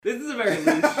This is a very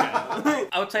loose show.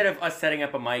 Outside of us setting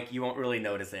up a mic, you won't really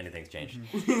notice that anything's changed.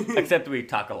 Except we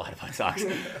talk a lot about socks.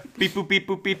 Beep boop, beep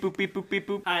boop, beep boop, beep boop, beep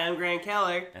boop. Hi, I'm Grant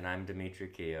Keller. And I'm Dimitri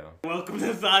Keogh. Welcome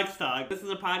to Socks Talk. This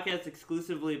is a podcast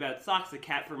exclusively about socks, a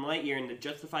cat from Lightyear, and to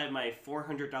justify my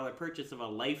 $400 purchase of a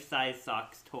life-size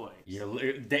socks toy.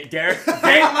 Derrick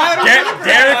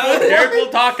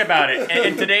will talk about it.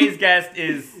 And today's guest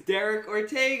is... Derrick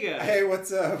Ortega. Hey,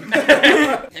 what's up?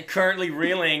 Currently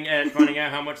reeling at finding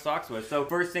out how much socks was. So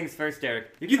first things first,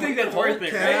 Derrick. You think that's worth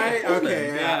it, Can right? I?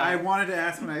 Okay, Yeah. I wanted to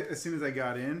ask as soon as I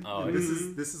got in. Oh, This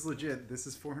is legit. This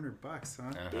is $400, huh?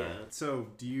 Uh-huh. So,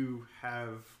 do you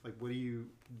have what do you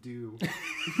do?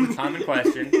 Common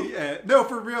question. Yeah, no,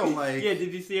 for real. Yeah,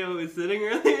 did you see how it was sitting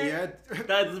earlier? Yeah.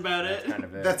 That's about it. Kind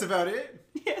of it. That's about it.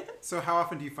 Yeah. So, how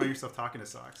often do you find yourself talking to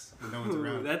socks when no one's Ooh,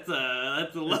 around? that's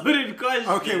a loaded question.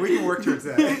 Okay, we can work towards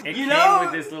that. It came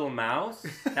with this little mouse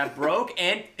that broke,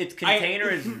 and its container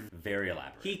is very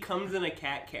elaborate. He comes in a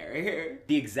cat carrier.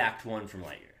 The exact one from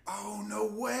Lightyear. Oh, no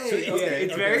way. So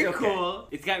It's very okay. cool.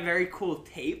 It's got very cool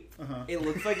tape. Uh-huh. It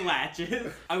looks like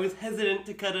latches. I was hesitant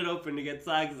to cut it open to get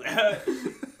socks out.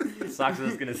 Socks are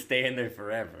just gonna stay in there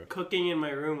forever. Cooking in my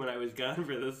room when I was gone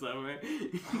for the summer.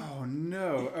 Oh,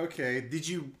 no. Okay.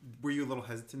 Were you a little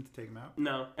hesitant to take them out?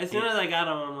 No. As soon as I got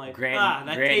them, I'm like, Grant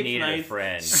that needed tape's nice. a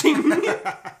friend.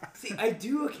 See, I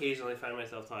do occasionally find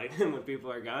myself talking to them when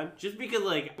people are gone. Just because,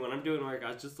 when I'm doing work,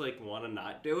 I just, want to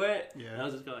not do it. Yeah. And I'll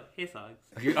just go hey, socks.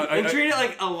 And treat it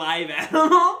like a live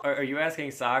animal. Are you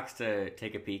asking Socks to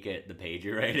take a peek at the page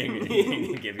you're writing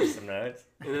and give you some notes?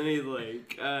 And then he's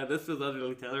like, this was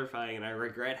utterly terrifying, and I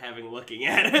regret looking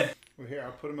at it. Well, here,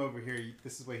 I'll put him over here.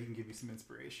 This is where he can give you some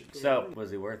inspiration. So,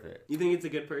 was it worth it? You think it's a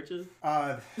good purchase?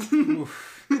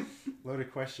 Oof.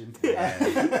 Loaded question.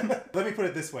 Yeah. Let me put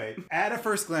it this way. At a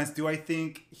first glance, do I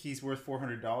think he's worth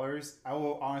 $400? I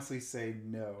will honestly say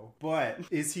no. But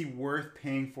is he worth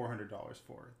paying $400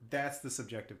 for? That's the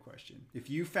subjective question. If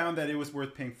you found that it was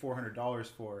worth paying $400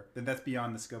 for, then that's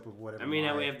beyond the scope of whatever. I mean,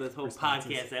 now we have this whole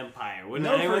podcast empire. Wouldn't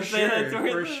No, anyone for say that's sure.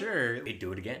 worth For it? sure. He'd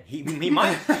do it again. He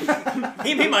might.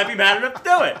 he might be bad enough to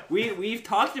do it. We've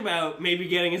talked about maybe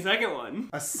getting a second one.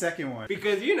 A second one.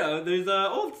 Because, there's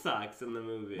old socks in the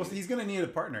movie. Well, he's gonna need a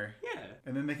partner. Yeah.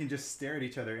 And then they can just stare at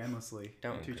each other endlessly.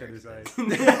 Don't into each encourage other's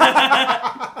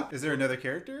eyes. Is there another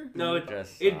character? No,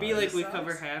 Just it'd be like Socks? we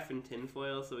cover half in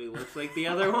tinfoil so he looks like the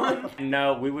other one.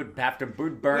 No, we would have to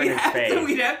burn his face.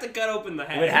 We'd have to cut open the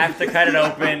head. We'd have to cut it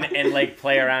open and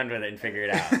play around with it and figure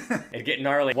it out. It'd get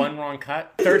gnarly. One wrong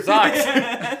cut, third socks.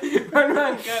 One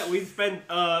wrong cut. We spent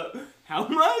how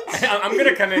much? I'm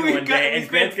gonna come in one day and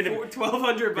Grant's gonna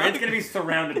 $1,200. Grant's gonna be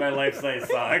surrounded by life-size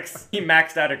socks. He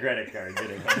maxed out a credit card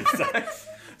getting all these socks.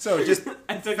 So just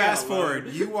I took fast out a loan.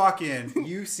 forward. You walk in,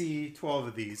 you see 12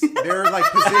 of these. They're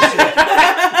positioned.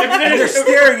 And they're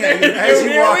staring at you as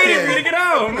you walk waiting for me to in. get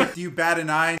home. Do you bat an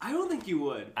eye? I don't think you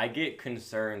would. I get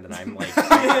concerned that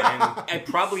I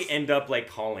probably end up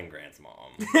calling Grant's mom.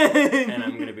 And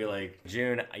I'm gonna be like,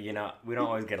 June, we don't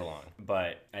always get along,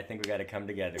 but I think we gotta come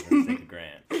together for the sake of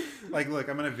Grant. Look,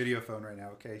 I'm on a video phone right now,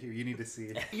 okay? Here, you need to see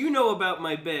it. You know about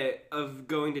my bit of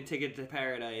going to Ticket to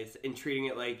Paradise and treating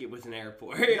it like it was an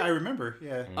airport. I remember,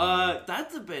 yeah.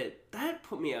 That's a bit. That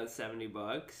put me out $70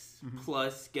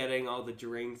 plus getting all the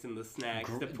drinks and the snacks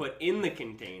to put in the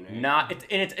container.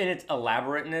 In its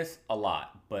elaborateness, a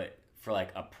lot, but for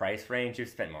a price range, you've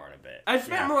spent more on a bit. I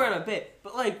spent more on a bit,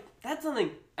 but that's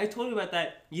something I told you about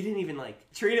that. You didn't even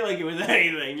treat it like it was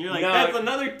anything. You're like, No. that's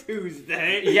another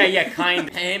Tuesday. Yeah, kind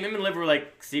of. Him and Liv were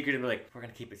secret, and we're we're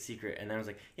gonna keep it secret. And then I was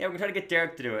like, yeah, we're gonna try to get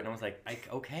Derrick to do it. And I was like,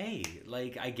 okay,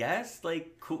 I guess,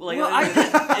 cool. Well,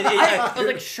 I was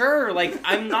like, sure,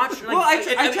 I'm not sure. Well, I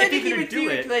tried to keep keep it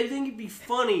secret because I think it'd be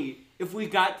funny if we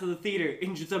got to the theater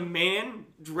and just a man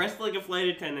dressed like a flight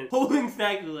attendant holding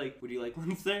snacks was would you like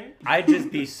one, sir? I'd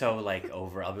just be so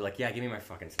over. I'll be like, yeah, give me my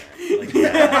fucking snack.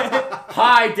 Yeah.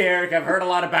 Hi, Derrick. I've heard a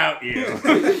lot about you.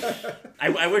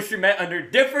 I wish we met under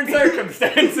different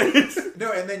circumstances.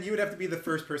 No, and then you would have to be the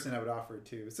first person I would offer it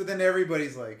to. So then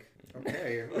everybody's like,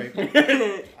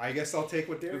 okay, I guess I'll take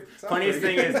what Derrick's offering. Funniest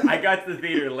thing is, I got to the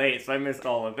theater late, so I missed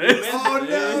all of this. Oh,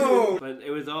 no! But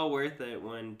it was all worth it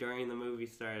when, during the movie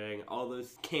starting, all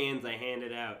those cans I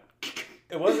handed out.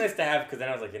 It was nice to have, because then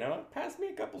I was like, you know what? Pass me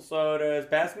a couple sodas,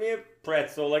 pass me a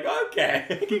pretzel. Like, okay,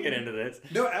 I can get into this.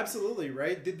 No, absolutely,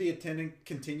 right? Did the attendant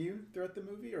continue throughout the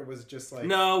movie, or was it just like...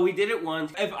 No, we did it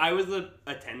once. If I was the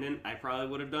attendant, I probably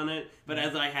would have done it. But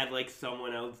as I had, like,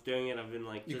 someone else doing it, I've been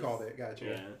like... You called it, gotcha.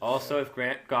 Yeah. Also, if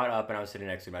Grant got up and I was sitting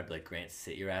next to him, I'd be like, Grant,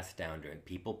 sit your ass down, dude.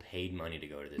 People paid money to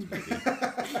go to this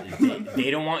movie.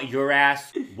 they don't want your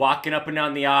ass walking up and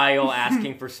down the aisle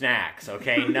asking for snacks,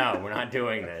 okay? No, we're not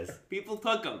doing this. People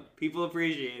took them. People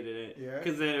appreciated it. Yeah.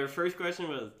 Because their first question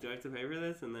was, do I have to pay for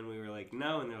this? And then we were like,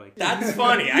 no. And they're like, That's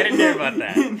funny. I didn't hear about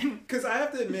that. Because I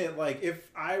have to admit, like, if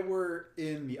I were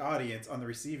in the audience on the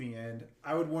receiving end,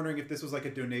 I would wondering if this was like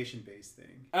a donation-based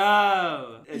thing.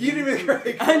 oh. You didn't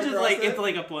even I'm just like, it's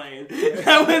like a plane.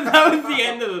 That was the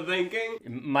end of the thinking.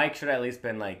 Mike should at least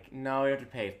been like, no, you have to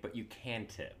pay, but you can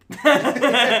tip.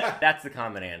 That's the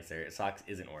common answer. Socks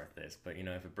isn't worth this, but you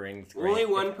know, if it brings Only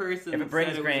one person if it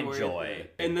brings said it Grant was joy. worth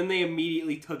it. And then they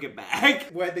immediately took it back.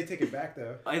 Why'd they take it back,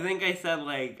 though? I think I said,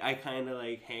 like, I kind of,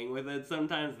 like, hang with it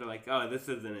sometimes. They're like, oh, this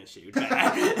is an issue.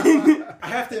 I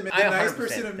have to admit, the I nice 100%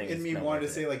 person think in it's me not wanted to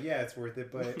worth say, it. like, yeah, it's worth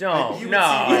it, but... No, you would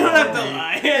no. see You don't have to me.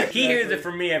 lie. He hears it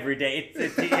from me every day.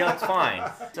 It's you know, it's fine.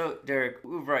 So, Derek,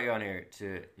 we brought you on here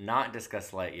to not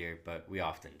discuss Lightyear, but we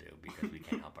often do because we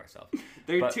can't help ourselves.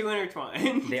 They're But too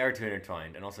intertwined. They are too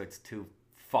intertwined, and also it's too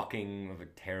fucking of a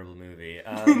terrible movie.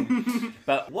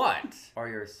 But what are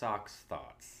your socks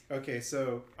thoughts? Okay,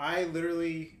 so I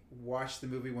literally watched the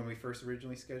movie when we first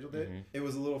originally scheduled it. Mm-hmm. It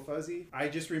was a little fuzzy. I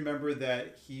just remember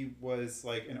that he was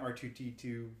like an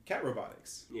R2-D2 cat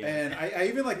robotics. Yeah. And I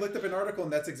even like looked up an article,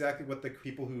 and that's exactly what the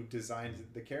people who designed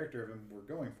the character of him were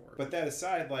going for. But that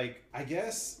aside, like, I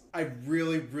guess I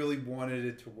really, really wanted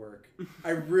it to work. I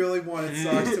really wanted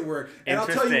socks to work. And I'll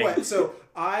tell you what, so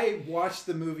I watched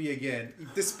the movme again,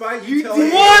 despite you telling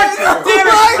me... What?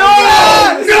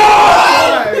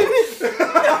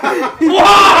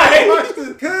 Why?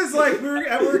 Because like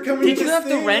we're coming. Did to you this have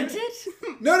thing. to rent it?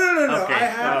 No. Okay. I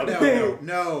have Okay.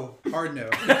 no, hard no.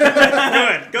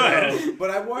 Good. Go ahead.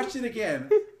 But I watched it again.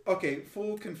 Okay,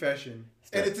 full confession.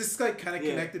 And it's just like kind of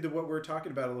Yeah. connected to what we're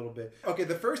talking about a little bit. Okay,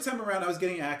 the first time around I was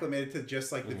getting acclimated to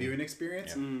just like the viewing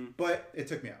experience, but it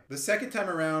took me out. The second time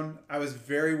around, I was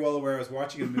very well aware I was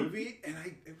watching a movie, and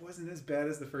it wasn't as bad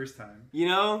as the first time. You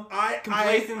know, I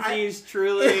complacency is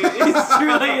truly a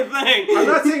thing. I'm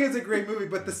not saying it's a great movie,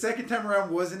 but the second time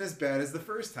around wasn't as bad as the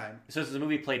first time. So the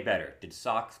movie played better. Did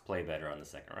socks play better on the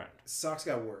second round? Socks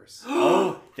got worse.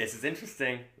 Oh, this is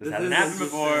interesting. This hasn't is happened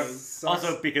before. interesting.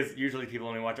 Also, because usually people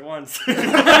only watch it once.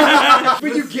 But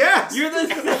you guessed! You're the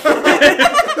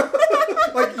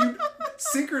Like, you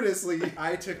synchronously.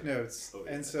 I took notes.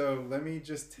 And so, let me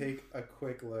just take a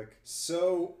quick look.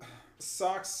 So...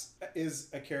 Socks is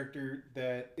a character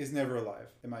that is never alive,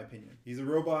 in my opinion. He's a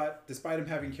robot, despite him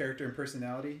having character and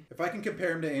personality. If I can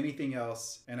compare him to anything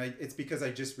else, and it's because I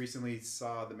just recently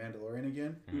saw The Mandalorian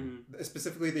again,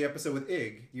 specifically the episode with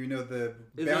Ig. You know, the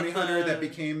bounty hunter that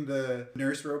became the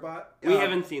nurse robot? We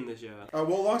haven't seen the show.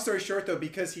 Well, long story short, though,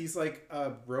 because he's like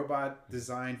a robot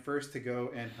designed first to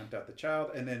go and hunt out the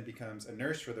child, and then becomes a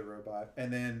nurse for the robot,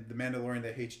 and then the Mandalorian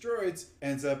that hates droids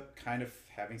ends up kind of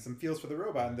having some feels for the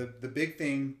robot. And the big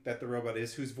thing that the robot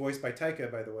is, who's voiced by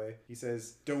Taika, by the way, he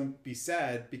says, don't be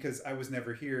sad because I was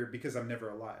never here because I'm never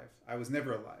alive. I was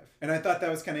never alive. And I thought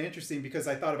that was kind of interesting because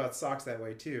I thought about Socks that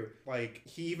way too. Like,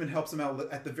 he even helps him out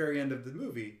at the very end of the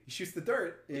movie. He shoots the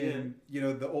dart in, you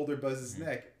know, the older Buzz's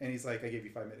neck, and he's like, I gave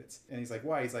you 5 minutes. And he's like,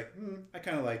 why? He's like, I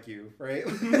kind of like you, right?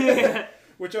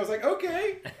 Which I was like,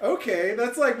 okay,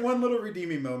 that's like one little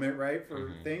redeeming moment, right,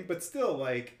 for thing. But still,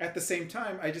 like, at the same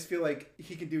time, I just feel like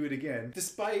he can do it again,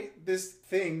 despite this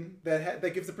thing that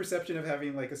gives the perception of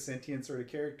having like a sentient sort of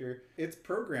character. It's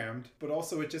programmed, but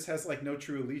also it just has like no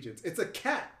true allegiance. It's a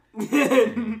cat.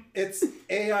 It's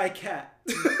AI cat.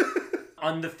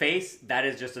 On the face, that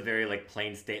is just a very like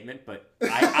plain statement, but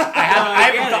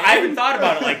I haven't thought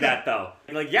about it like that though.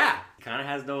 Like, yeah, kind of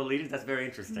has no allegiance. That's very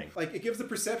interesting. Like, it gives the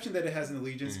perception that it has an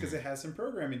allegiance because it has some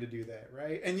programming to do that,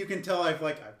 right? And you can tell I've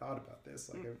thought about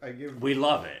this. Like, We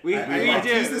love it. We I do.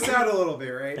 tease this out a little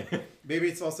bit, right? Maybe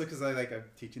it's also because I'm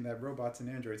teaching that robots and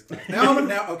androids class.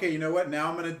 Okay, you know what? Now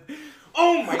I'm gonna.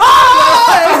 Oh my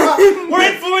god!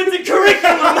 We're influencing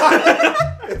curriculum!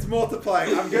 It's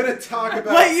multiplying. I'm gonna talk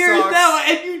about Lightyear socks. now,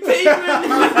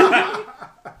 edutainment!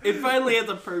 It finally has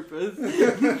a purpose.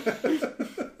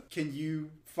 Can you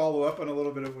follow up on a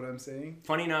little bit of what I'm saying?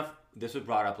 Funny enough, this was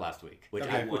brought up last week, which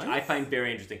Okay. which I find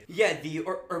very interesting. Yeah,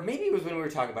 or maybe it was when we were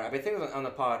talking about it, but I think it was on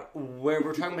the pod, where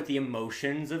we're talking about the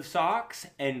emotions of socks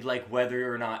and like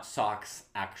whether or not socks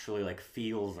actually like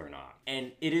feels or not.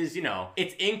 And it is,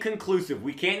 it's inconclusive.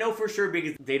 We can't know for sure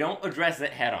because they don't address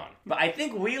it head on. But I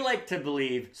think we like to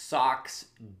believe socks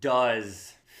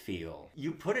does feel.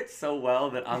 You put it so well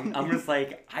that I'm just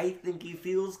like, I think he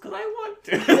feels because I want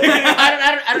to.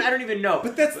 I don't even know.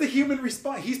 But that's the human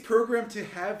response. He's programmed to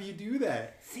have you do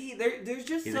that. See, there's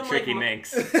just He's some a tricky like,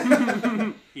 minx.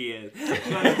 He is.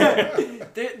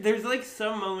 But there's like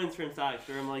some moments from Socks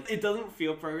where I'm like, it doesn't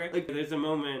feel programmed. Like there's a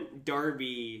moment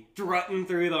Darby strutting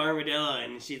through the armadillo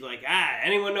and she's like,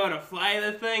 anyone know how to fly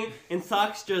this thing? And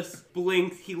Socks just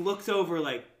blinks. He looks over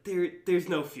like, there's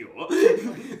no fuel.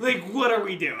 Like, what are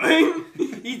we doing?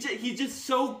 He's just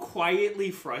so quietly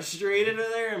frustrated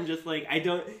in there. I'm just like,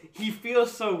 he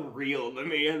feels so real to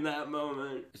me in that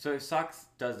moment. So Socks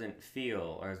doesn't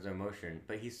feel or has no emotion,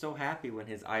 but he's so happy when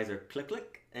his eyes are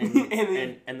click and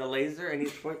the laser, and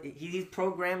he's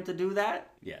programmed to do that.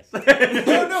 Yes.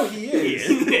 No, he is.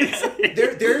 He is.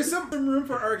 There is some room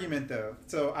for argument though.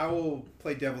 So I will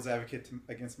play devil's advocate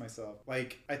against myself.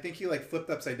 Like I think he like flipped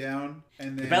upside down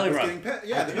and then the belly was rub.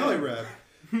 Getting the belly rub.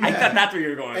 I thought that's where you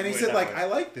were going. And he said like, I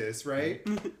like this, right?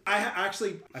 I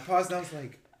paused and I was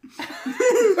like,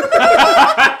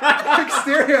 like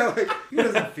staring at like, he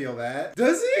doesn't feel that,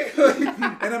 does he? Like,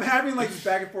 and I'm having like this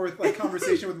back and forth like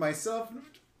conversation with myself.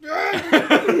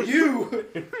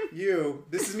 You.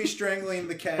 This is me strangling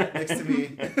the cat next to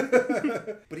me.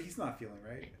 But he's not feeling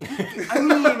right.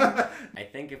 I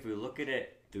think if we look at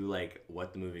it through like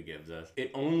what the movie gives us, it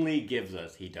only gives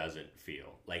us he doesn't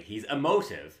feel. Like he's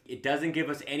emotive. It doesn't give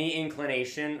us any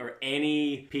inclination or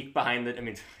any peek behind the. I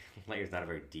mean, Lightyear's not a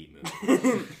very deep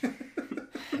movie.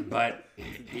 But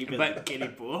kiddie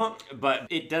pool. But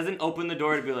it doesn't open the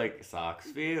door to be like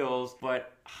Socks feels.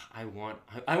 But I want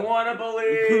to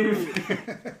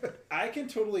believe. I can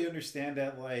totally understand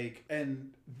that. Like,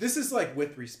 and this is like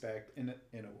with respect in a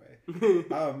way.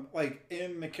 Like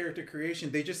in the character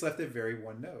creation, they just left it very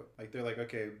one note. Like they're like,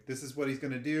 okay, this is what he's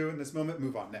gonna do in this moment.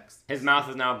 Move on next. His mouth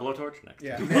is now a blowtorch. Next.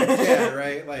 Yeah,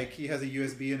 right. Like he has a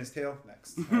USB in his tail.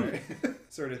 Next, all right.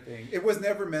 Sort of thing. It was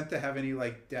never meant to have any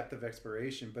like depth of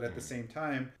exploration, but at the same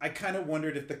time, I kind of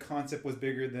wondered if the concept was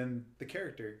bigger than the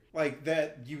character. Like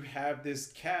that you have this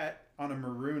cat on a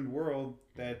marooned world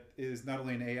that is not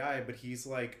only an AI, but he's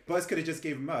like, Buzz could have just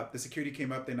gave him up. The security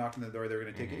came up, they knocked on the door, they were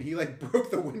going to take it. He like broke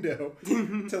the window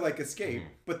to like escape.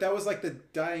 But that was like the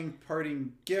dying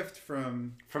parting gift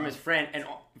from his friend and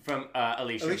from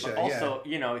Alicia. But also,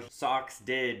 Socks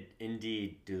did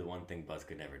indeed do the one thing Buzz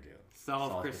could never do.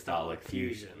 Solve crystallic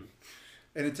fusion.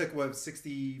 And it took, what,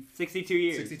 62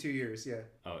 years. 62 years, yeah.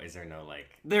 Oh, is there no,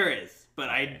 like... There is, but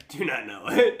I do not know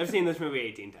it. I've seen this movie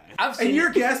 18 times. And you're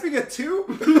gasping at 2?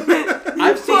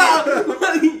 I've seen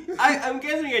it. I'm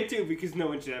guessing at 2 because no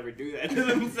one should ever do that to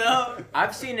themselves.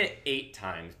 I've seen it 8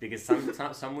 times because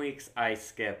some weeks I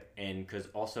skip, and because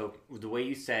also the way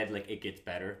you said, like, it gets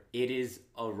better, it is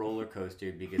a roller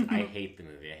coaster because I hate the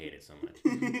movie. I hate it so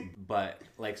much. But,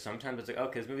 like, sometimes it's like,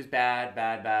 okay, this movie's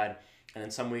bad. And then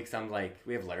some weeks I'm like,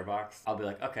 we have Letterboxd. I'll be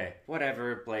like, okay,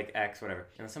 whatever, like X, whatever.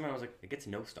 And then someone was like, it gets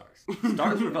no stars.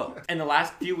 Stars revoked. And the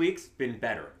last few weeks been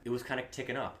better. It was kind of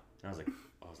ticking up. And I was like,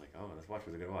 oh, this watch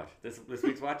was a good watch. This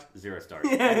week's watch, 0 stars.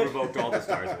 I revoked all the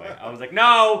stars away. I was like,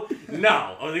 no.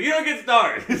 I was like, you don't get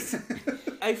stars.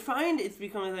 I find it's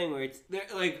become a thing where it's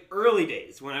like early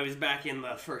days when I was back in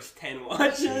the first 10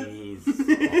 watches.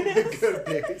 Jeez. Good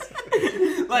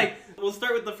days. Like, we'll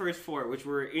start with the first 4, which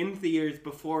were in theaters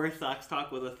before Socks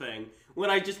Talk was a thing, when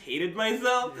I just hated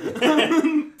myself.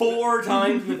 4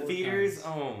 times in the theaters?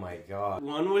 Oh my god.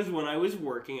 One was when I was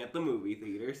working at the movie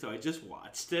theater, so I just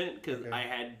watched it because I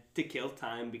had to kill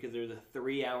time because there was a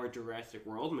 3-hour Jurassic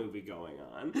World movie going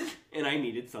on, and I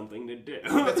needed something to do.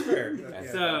 That's fair.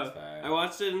 So I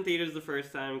watched it in theaters the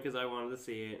first time because I wanted to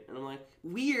see it, and I'm like,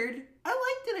 weird. I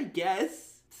liked it, I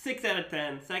guess. 6 out of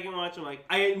 10. Second watch, I'm like,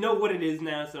 I know what it is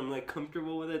now, so I'm like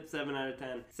comfortable with it. 7 out of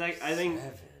 10. I think.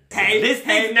 7. Hey, this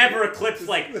thing never eclipsed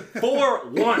like 4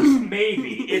 once,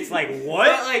 maybe. It's like, what?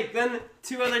 But like then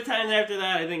 2 other times after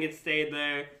that, I think it stayed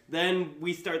there. Then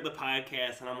we start the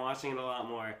podcast, and I'm watching it a lot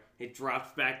more. it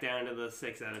drops back down to the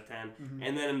 6 out of 10.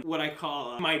 And then what I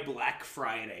call my Black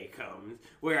Friday comes,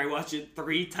 where I watch it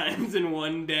 3 times in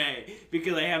one day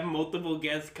because I have multiple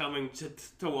guests coming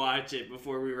to watch it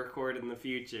before we record in the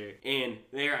future. And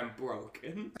there I'm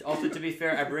broken. Also, to be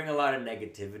fair, I bring a lot of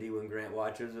negativity when Grant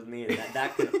watches with me, and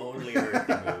that can only hurt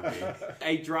the movie.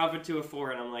 I drop it to a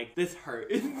 4 and I'm like, this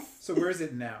hurts. So where is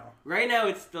it now? Right now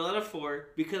it's still at a 4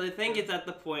 because I think it's at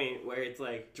the point where it's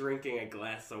like drinking a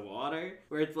glass of water,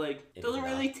 where it's like, It doesn't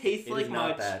is really not. taste It like is much.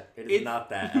 not that. It is not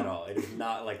that at all. It is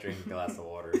not like drinking a glass of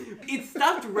water. It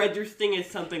stopped registering as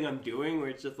something I'm doing, where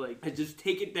it's just like, I just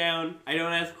take it down, I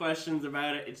don't ask questions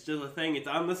about it, it's just a thing, it's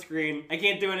on the screen, I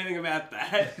can't do anything about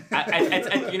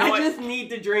that. You know I what? just need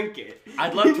to drink it.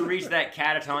 I'd love to reach that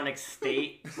catatonic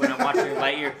state when I'm watching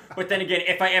Lightyear, but then again,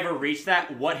 if I ever reach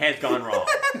that, what has gone wrong?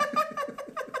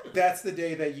 That's the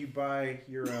day that you buy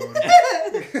your own.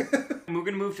 We're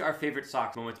going to move to our favorite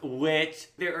socks moments, which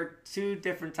there are 2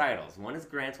 different titles. One is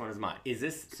Grant's, one is mine. Is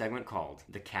this segment called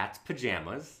The Cat's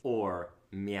Pajamas or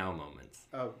Meow Moments?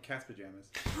 Oh, cat's pajamas.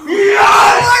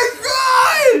 Oh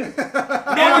my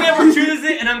god! No one ever chooses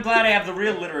it, and I'm glad I have the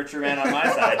real literature man on my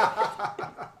side.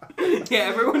 Yeah,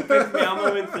 everyone picks Meow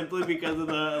Moment simply because of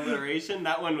the alliteration.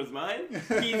 That one was mine.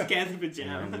 He's Cat's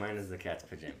Pajamas. Mine is The Cat's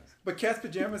Pajamas. But cat's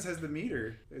pajamas has the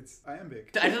meter. It's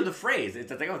iambic. I know the phrase.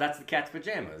 It's like, oh, that's the cat's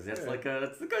pajamas. That's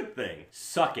that's the good thing.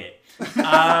 Suck it.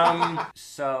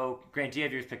 So, Grant, do you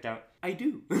have yours picked out? I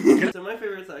do. So my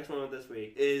favorite sex moment this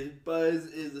week is Buzz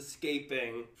is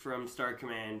escaping from Star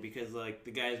Command because, like,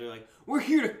 the guys are like, we're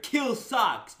here to kill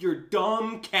Socks, your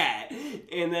dumb cat.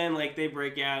 And then, like, they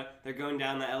break out, they're going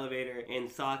down the elevator,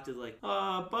 and Socks is like,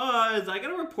 Buzz, I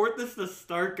gotta report this to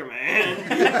Star Command.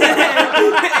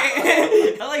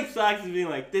 I like Socks being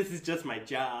like, this is just my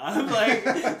job. Like,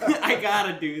 I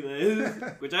gotta do this.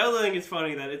 Which I also think is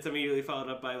funny that it's immediately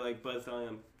followed up by, like, Buzz telling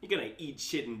him, you're gonna eat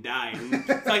shit and die. And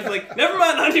Socks like, never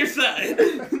mind, on your side.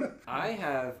 I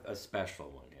have a special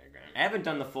one here, Grant. I haven't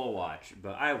done the full watch,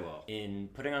 but I will. In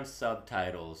putting on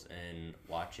subtitles and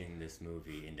watching this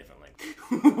movie in different languages.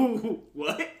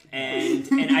 What? And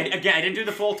I didn't do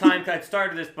the full time because I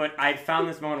started this, but I found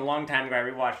this moment a long time ago. I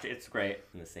rewatched it. It's great.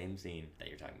 In the same scene that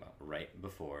you're talking about, right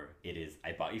before it is,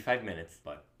 I bought you 5 minutes,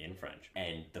 but in French.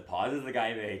 And the pauses the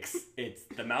guy makes, it's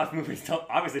the mouth movements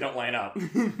obviously don't line up,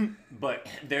 but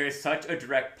there is such a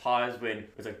direct pause when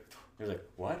it's like. He was like,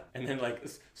 what? And then, like,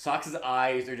 Socks'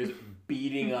 eyes are just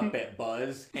beating up at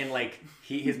Buzz. And, like,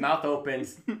 his mouth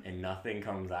opens and nothing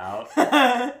comes out.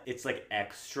 It's, like,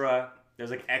 extra.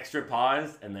 There's, like, extra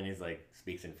pause. And then he's, like,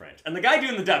 speaks in French. And the guy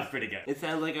doing the dub's pretty good. It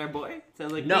sounds like our boy? It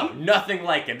sounds like No, me? nothing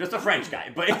like him. Just a French guy.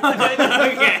 But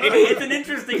it's an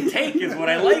interesting take is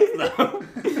what I like, though.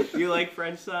 You like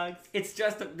French Socks? It's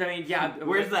just, I mean, yeah.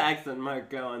 Where's the accent mark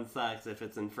go on Socks if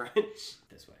it's in French?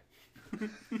 This way.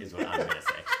 Is what I'm gonna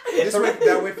say. This way,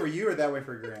 that way for you or that way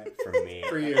for Grant? For me.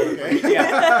 For you, okay.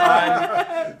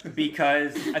 Yeah.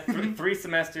 Because 3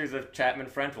 semesters of Chapman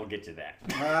French will get you that.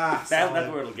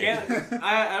 That's where it'll get you.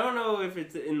 I don't know if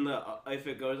it's if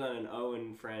it goes on an O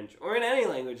in French or in any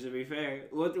language. To be fair,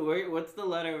 what's the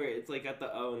letter where it's like at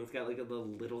the O and it's got like a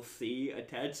little C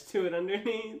attached to it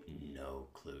underneath? No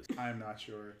clues. I'm not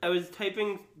sure. I was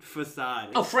typing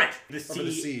facade. Oh, French. The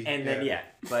the C, and then yeah.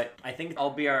 But I think I'll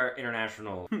be our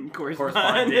international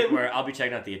correspondent where I'll be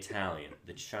checking out the Italian,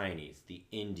 the Chinese, the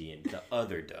Indian, the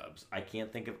other dubs. I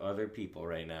can't think of other people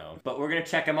right now, but we're gonna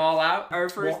check them all out. Our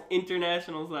first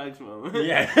international Socks moment.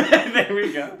 Yeah, there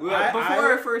we go. Before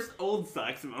our first old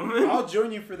Socks moment. I'll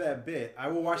join you for that bit. I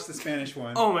will watch the Spanish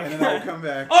one. Oh my and god! then I'll come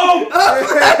back. Oh!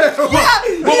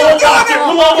 We'll all watch it.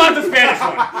 We'll all watch the Spanish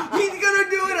one. He's gonna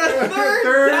do it a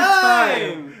third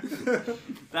time.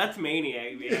 That's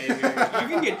maniac behavior. You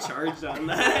can get charged on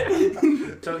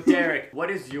that. So, Derrick,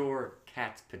 what is your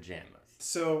cat's pajamas?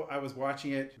 So I was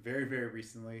watching it very, very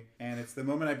recently, and it's the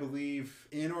moment I believe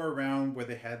in or around where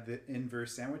they had the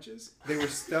inverse sandwiches. They were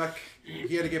stuck.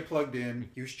 He had to get plugged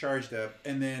in. He was charged up,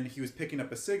 and then he was picking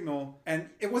up a signal, and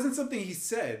it wasn't something he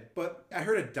said, but I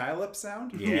heard a dial-up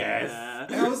sound. Yes.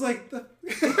 And I was like,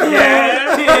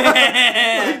 Yeah.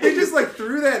 like, they just like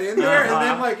threw that in there, and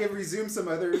then like it resumed some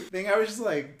other thing. I was just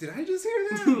like, did I just hear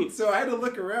that? So I had to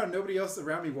look around. Nobody else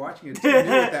around me watching it knew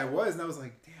what that was, and I was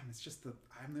like, damn, it's just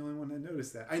I'm the only one that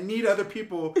noticed that. I need other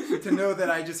people to know that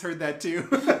I just heard that too.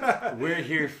 We're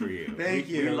here for you. Thank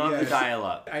you. We love Yes. the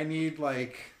dial-up. I need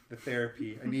like the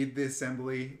therapy. I need the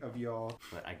assembly of y'all.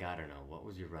 But I gotta know, what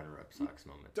was your runner-up Socks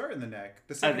moment? Dart in the neck.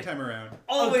 The second time around.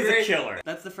 Always great. a killer.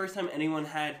 That's the first time anyone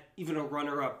had even a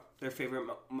runner-up. Their favorite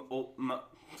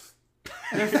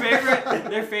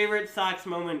their favorite Socks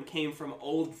moment came from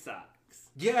old Socks.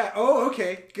 Yeah. Oh,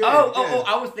 okay. Good. Oh,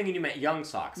 I was thinking you meant young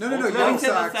socks. No, Old no, Socks. young I said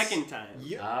the socks. second time.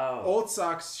 Yeah. Oh. Old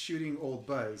Socks shooting old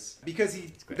Buzz because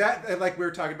great. that like we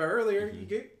were talking about earlier. You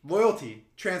get loyalty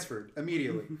transferred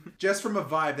immediately just from a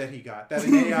vibe that he got, that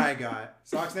an AI got.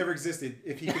 Socks never existed.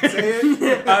 If he could say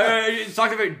it.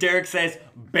 Socks about Derrick says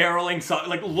barreling sock,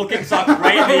 like looking sock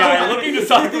right in the eye, looking to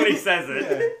sock when he says it.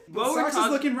 Yeah. Well, Socks is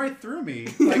looking right through me.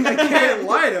 Like I can't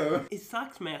lie to him. Is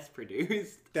Socks mass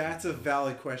produced? That's a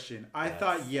valid question. I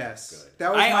thought yes. good.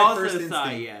 That was I my also first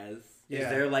thought instinct. yes. Yeah. Is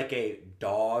there like a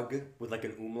dog with like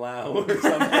an umlaut or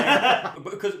something?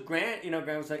 Because Grant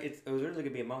was like, it was originally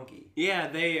gonna be a monkey. Yeah,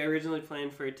 they originally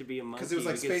planned for it to be a monkey. Because it was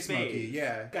like Space Monkey,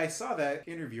 yeah. I saw that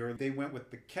interview. They went with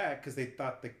the cat because they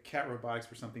thought the cat robotics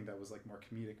were something that was like more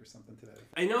comedic or something to that.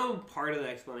 I know part of the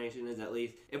explanation is at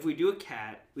least if we do a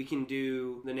cat, we can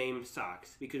do the name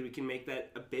Socks because we can make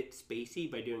that a bit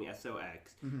spacey by doing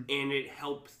SOX. Mm-hmm. And it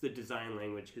helps the design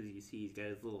language because you see he's got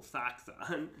his little socks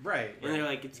on. Right. And they're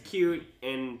like, it's cute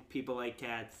and people like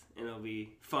cats and it'll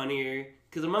be funnier.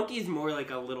 Because a monkey's more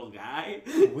like a little guy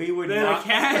We would than not. a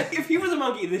cat. If he was a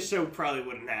monkey, this show probably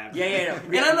wouldn't happen. Yeah.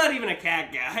 And I'm not even a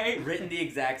cat guy. Written the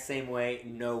exact same way,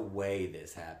 no way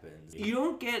this happens. You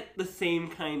don't get the same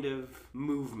kind of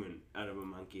movement out of a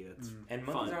monkey that's And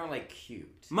monkeys fun. aren't like cute.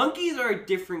 Monkeys are a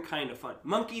different kind of fun.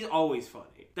 Monkeys always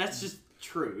funny. That's just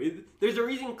true. There's a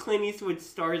reason Clint Eastwood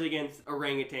stars against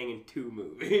orangutan in 2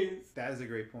 movies. That is a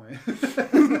great point.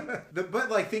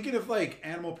 But like thinking of like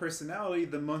animal personality,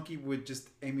 the monkey would just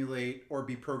emulate or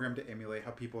be programmed to emulate how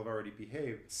people have already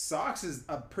behaved. Socks is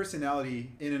a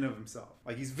personality in and of himself.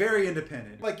 Like he's very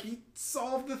independent. Like he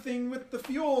solved the thing with the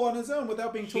fuel on his own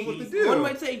without being told what to do. One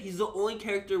might say he's the only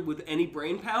character with any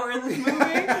brain power in this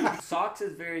movie. Socks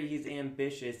is he's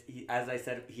ambitious. As I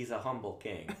said, he's a humble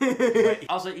king. But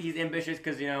also, he's ambitious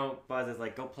because, Buzz is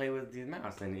like, go play with the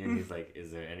mouse. And he's like,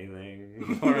 is there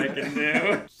anything more I can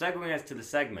do? Segueing us to the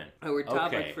segment. Our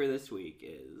topic Okay. for this week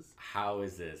is... How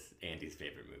is this Andy's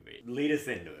favorite movie? Lead us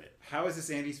into it. How is this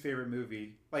Andy's favorite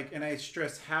movie? Like, and I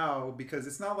stress how because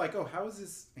it's not like, oh, how is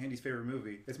this Andy's favorite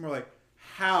movie? It's more like,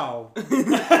 how is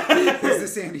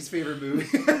this Andy's favorite movie?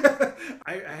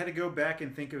 I had to go back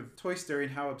and think of Toy Story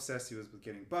and how obsessed he was with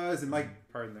getting Buzz and like,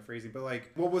 pardon the phrasing, but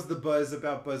like, what was the buzz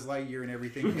about Buzz Lightyear and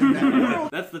everything in that world?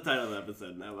 That's the title of the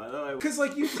episode now, by the way. Because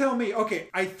like, you tell me, okay,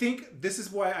 I think this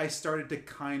is why I started to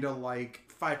kind of like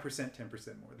 5%, 10%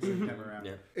 more the second time around.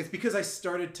 Yeah. It's because I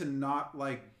started to not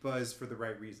like Buzz for the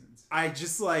right reasons. I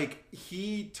just like,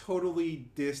 he totally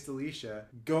dissed Alicia.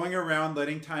 Going around,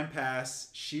 letting time pass.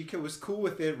 She was cool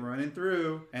with it, running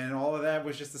through. And all of that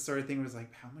was just the sort of thing where it was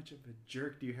like, how much of a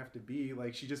jerk do you have to be?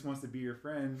 Like, she just wants to be your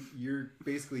friend. You're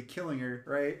basically killing her,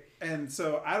 right? And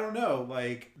so, I don't know.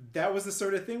 Like, that was the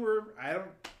sort of thing where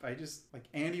like,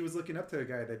 Andy was looking up to a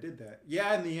guy that did that.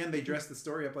 Yeah, in the end, they dressed the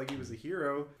story up like he was a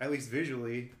hero, at least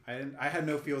visually. I had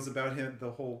no feels about him the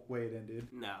whole way it ended.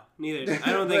 No, neither.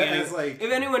 I don't think It's like,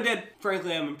 if anyone did,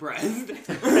 frankly, I'm impressed.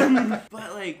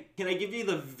 But, like, can I give you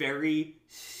the very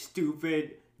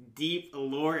stupid, deep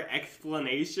lore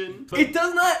explanation? It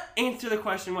does not answer the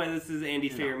question why this is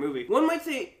Andy's favorite movie. One might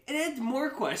say it adds more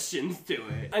questions to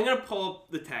it. I'm gonna pull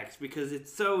up the text because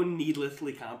it's so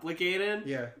needlessly complicated.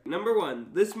 yeah. Number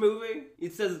 1, this movie,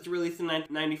 it says it's released in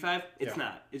 1995. It's Yeah.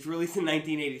 not. It's released in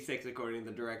 1986 according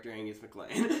to the director Angus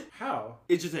Maclane. How?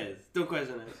 It just is. Don't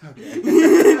question it.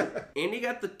 Okay. Andy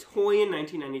got the toy in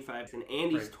 1995, and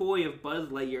Andy's Right. toy of Buzz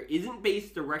Lightyear isn't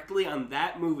based directly on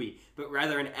that movie, but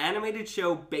rather an animated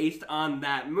show based on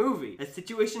that movie. A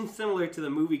situation similar to the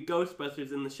movie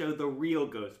Ghostbusters and the show The Real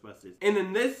Ghostbusters. And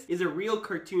then this is a real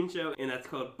cartoon show, and that's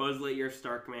called Buzz Lightyear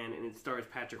Starkman, and it stars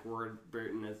Patrick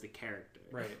Warburton as the character.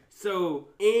 Right. So,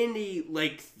 Andy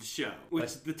likes the show,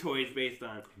 which the toy is based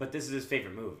on. But this is his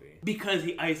favorite movie. Because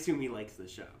I assume he likes the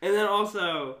show. And then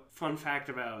also, fun fact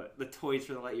about the toys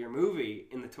for the Lightyear movie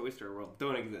in the Toy Story world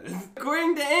don't exist.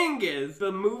 According to Angus,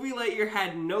 the movie Lightyear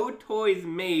had no toys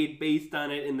made based on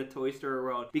it in the Toy Story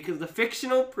world because the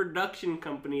fictional production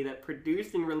company that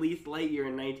produced and released Lightyear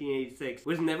in 1986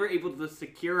 was never able to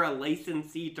secure a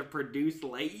licensee to produce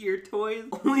Lightyear toys.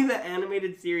 Only the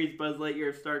animated series Buzz Lightyear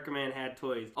of Star Command had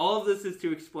toys. All of this is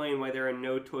to explain why there are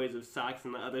no toys of Socks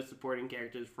and the other supporting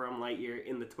characters from Lightyear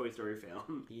in the Toy Story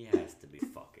film. He has to be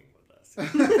fucking with us.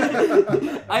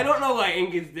 I don't know why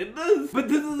Angus did this, but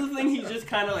this is the thing he just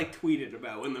kind of like tweeted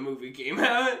about when the movie came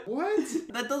out. What?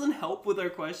 That doesn't help with our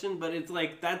question, but it's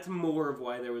like, that's more of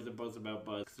why there was a buzz about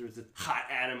Buzz, because there's a hot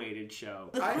animated show.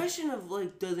 The question of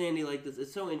like, does Andy like this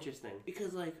is so interesting,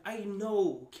 because like, I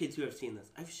know kids who have seen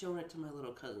this. I've shown it to my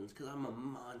little cousins, because I'm a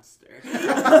monster.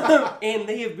 And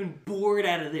they have been bored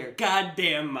out of their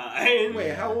goddamn mind.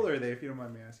 Wait, how old are they, if you don't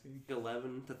mind me asking?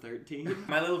 11 to 13.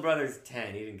 My little brother's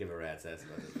 10. He didn't give a rat's ass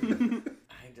about it.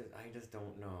 I just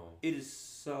don't know. It is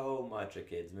so much a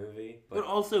kid's movie. But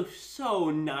also so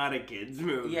not a kid's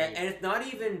movie. Yeah, and it's not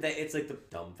even that it's like the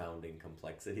dumbfounding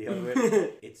complexity of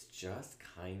it. It's just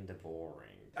kind of boring.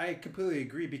 I completely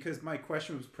agree, because my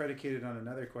question was predicated on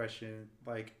another question,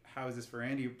 like, how is this for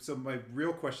Andy? So my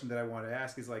real question that I want to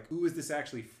ask is like, who is this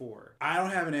actually for? I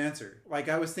don't have an answer. Like,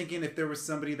 I was thinking if there was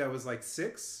somebody that was like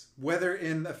 6, whether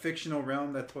in a fictional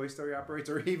realm that Toy Story operates,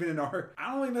 or even in our,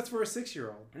 I don't think that's for a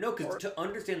 6-year-old. No, because to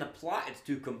understand the plot, it's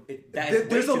too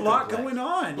there's a lot going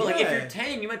on. Well, like if you're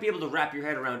 10, you might be able to wrap your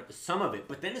head around some of it,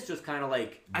 but then it's just kind of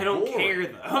like I don't boring. care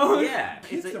though. Yeah,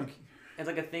 Kids don't care. It's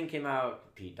like a thing came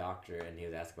out, Pete Docter, and he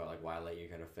was asked about like why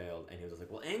Lightyear kind of failed, and he was like,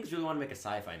 "Well, Angus really wanted to make a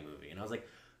sci-fi movie," and I was like,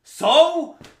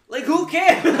 "So, like, who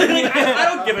cares? Like, I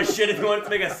don't give a shit if you want to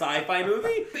make a sci-fi movie.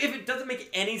 If it doesn't make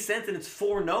any sense and it's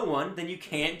for no one, then you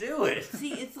can't do it."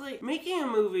 See, it's like making a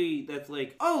movie that's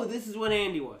like, oh, this is what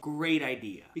Andy wants. Great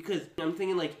idea. Because I'm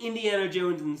thinking like Indiana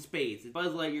Jones in space. It's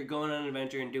Buzz Lightyear going on an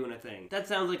adventure and doing a thing. That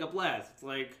sounds like a blast. It's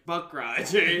like Buck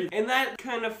Rogers. And that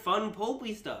kind of fun,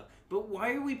 pulpy stuff. But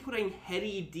why are we putting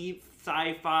heady, deep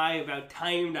sci-fi about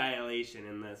time dilation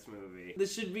in this movie?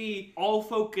 This should be all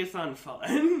focus on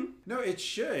fun. No, it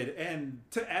should. And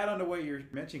to add on to what you're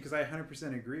mentioning, because I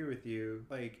 100% agree with you,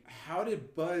 like, how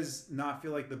did Buzz not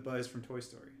feel like the Buzz from Toy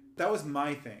Story? That was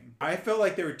my thing. I felt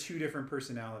like there were 2 different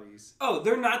personalities. Oh,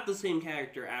 they're not the same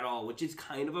character at all, which is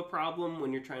kind of a problem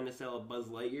when you're trying to sell a Buzz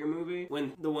Lightyear movie.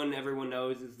 When the one everyone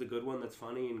knows is the good one that's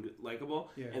funny and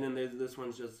likable, yeah. And then there's this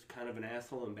one's just kind of an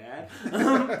asshole and bad.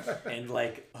 And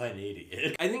like an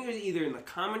idiot. I think it was either in the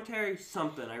commentary,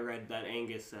 something I read that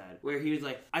Angus said, where he was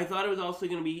like, I thought it was also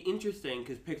going to be interesting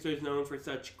because Pixar's known for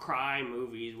such cry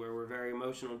movies where we're very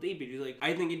emotional deep. He's like,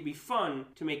 I think it'd be fun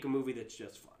to make a movie that's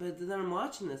just fun. But then I'm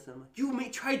watching this and I'm like, you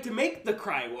tried to make the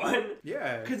cry one.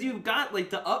 Yeah. Because you've got like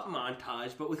the up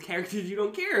montage, but with characters you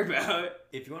don't care about.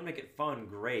 If you want to make it fun,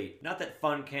 great. Not that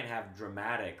fun can't have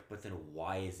dramatic, but then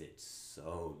why is it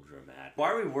so dramatic?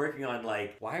 Why are we working on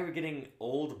like, why are we getting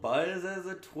old Buzz as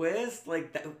a twist?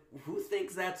 Like, that, who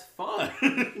thinks that's fun?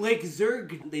 Like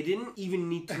Zurg, they didn't even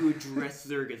need to address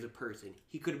Zurg as a person.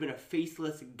 He could have been a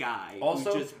faceless guy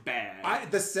Also, who's just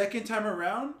bad. The second time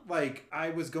around, like,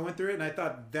 I was going through it and I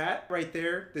thought that right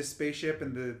there, this spaceship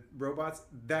and the robots,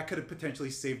 that could have potentially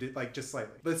saved it, like, just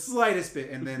slightly. The slightest bit,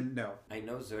 and then no. I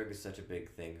know Zurg is such a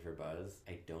big thing for Buzz.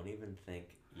 I don't even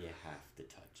think you have to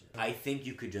touch it. I think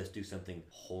you could just do something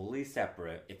wholly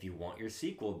separate. If you want your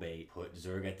sequel bait, put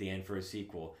Zurg at the end for a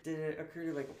sequel. Did it occur to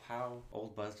you, like, how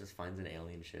old Buzz just finds an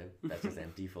alien ship that's just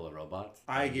empty, full of robots?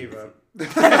 I gave up.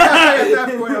 At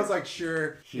that point, I was like,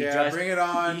 sure. Bring it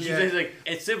on. He's like,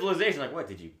 it's civilization. Like, what,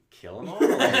 did you kill them all?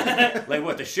 Like,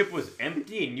 what, the ship was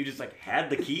empty and you just, like, had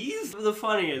the keys? The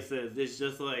funniest is, it's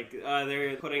just like,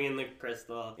 they're putting in the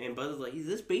crystal, and Buzz is like, is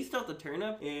this based off the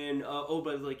turnip? And old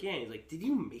Buzz is like, yeah. And he's like, did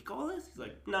you make all this? He's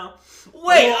like, no.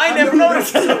 Wait, I never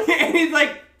noticed. And he's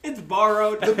like, it's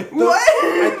borrowed. What?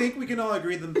 I think we can all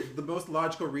agree the most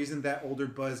logical reason that older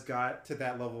Buzz got to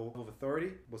that level of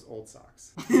authority was Old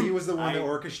Socks. He was the one that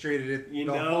orchestrated it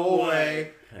the whole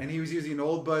way, and he was using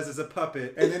Old Buzz as a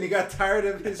puppet, and then he got tired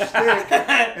of his shtick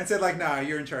and said, like, nah,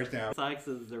 you're in charge now. Socks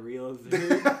is the real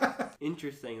Zurg.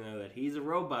 Interesting, though, that he's a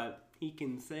robot. He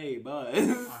can say Buzz.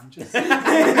 I'm just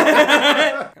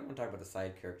I want to talk about the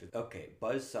side characters. Okay,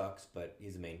 Buzz sucks, but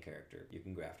he's the main character. You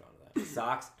can graft onto that.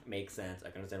 Socks makes sense. I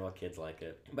can understand why kids like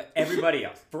it. But everybody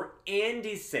else, for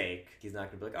Andy's sake, he's not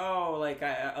going to be like, oh, like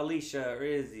Alicia or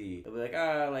Izzy. He'll be like,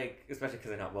 like, especially because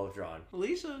they're not well drawn.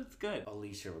 Alicia is good.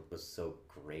 Alicia was so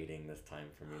grating this time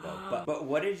for me, though. But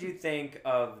what did you think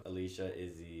of Alicia,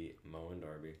 Izzy, Mo, and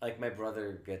Darby? Like, my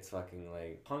brother gets fucking,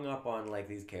 like, hung up on, like,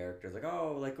 these characters. Like,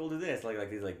 oh, like, we'll do this. Like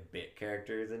these, like, bit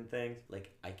characters and things.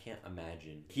 Like, I can't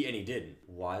imagine. And he didn't.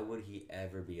 Why would he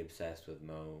ever be obsessed with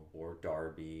Mo or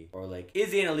Darby or or like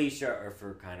Izzy and Alicia are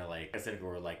for kind of like, I said,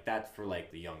 we're like, that's for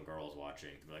like the young girls watching.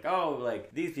 To be like, oh,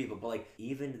 like these people, but like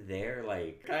even they're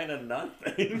like kind of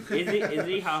nothing.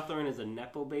 Izzy Hawthorne is a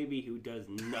Nepo baby who does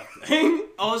nothing.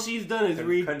 All she's done is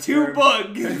read Confirmed- 2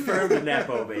 books. Confirmed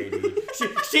Nepo baby.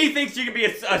 She thinks she can be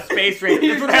a space ranger.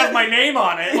 This one has my name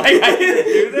on it. Like, I didn't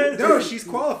do this. No, she's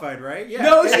qualified, right? Yeah.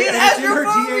 No, she It's has in her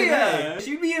astrophobia. DNA.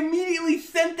 She'd be immediately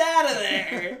sent out of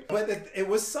there. But it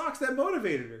was Socks that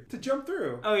motivated her to jump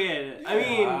through. Oh yeah, I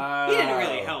mean, he didn't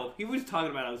really help. He was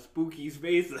talking about how spooky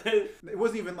space is. It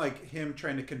wasn't even like him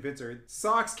trying to convince her.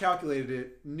 Socks calculated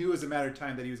it, knew it was a matter of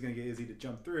time that he was going to get Izzy to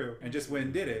jump through, and just went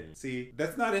and did it. See,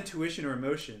 that's not intuition or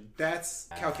emotion. That's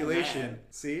calculation.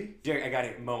 See? Derek, I got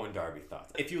it. Mo and Darby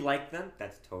thoughts. If you like them,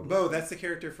 that's totally. Mo, that's the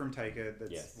character from Taika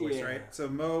that's Yes. voiced, Yeah. right? So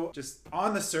Mo, just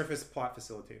on the surface, plot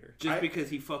facilitator. Just because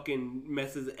he fucking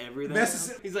messes everything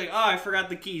Messes up. it- He's like, oh, I forgot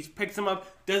the keys. Picks them up,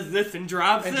 does this and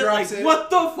drops And it. drops like, it. what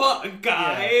the fuck,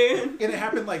 guy? Yeah. And it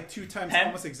happened like 2 times, Pen?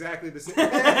 almost exactly the same.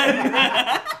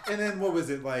 And then what was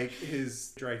it like?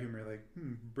 His dry humor, like,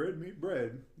 bread, meat,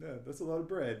 bread. Yeah, that's a lot of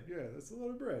bread. Yeah, that's a lot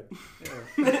of bread.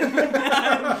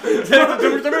 Yeah.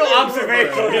 There's a real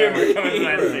observational humor coming to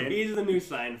that scene. He's the new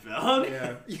Seinfeld.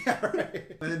 Yeah,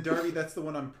 right. And then Darby, that's the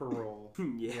one on parole.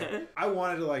 Yeah. I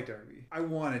wanted to like Darby. I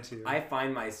wanted to. I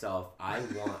find myself, I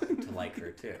want to like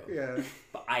her too. Yeah.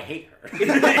 But I hate her.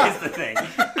 Is the thing.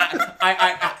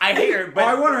 I hate her, but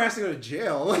I want her ass to go to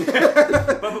jail.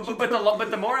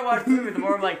 but the more I watch the movie, the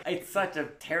more I'm like, it's such a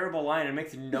terrible line. It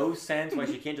makes no sense why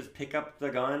she can't just pick up the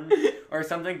gun or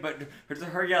something. But just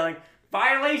her yelling,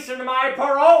 "Violation of my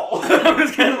parole!" I'm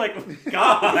just kind of like,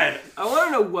 God. I want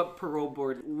to know what parole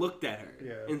board looked at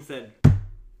her and said,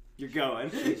 "You're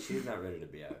going." She's not ready to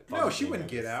be out. No, she wouldn't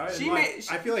get out. She And, like,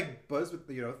 may- I feel like Buzz would,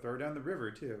 throw her down the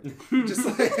river too. Just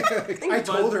like I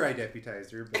told her I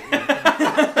deputized her, but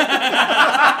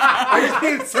I just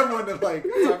needed someone to like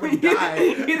talk and die.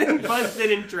 You think Buzz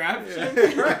did entraption?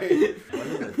 Yeah, right. What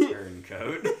is a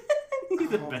turncoat?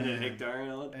 He's a Oh, Benedict man.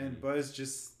 Arnold. And Buzz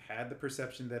just had the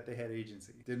perception that they had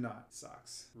agency. Did not.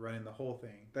 Socks. Running the whole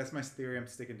thing. That's my theory. I'm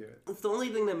sticking to it. It's the only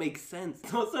thing that makes sense.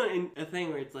 It's also a thing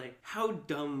where it's like, how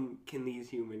dumb can these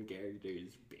human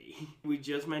characters be? We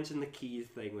just mentioned the keys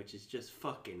thing, which is just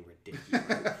fucking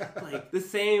ridiculous. Like, the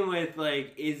same with,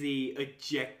 like, Izzy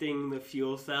ejecting the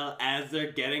fuel cell as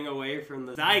they're getting away from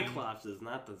the Cyclopses,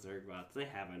 not the Zergbots. They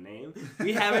have a name.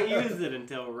 We haven't used it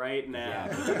until right now.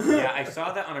 Yeah, I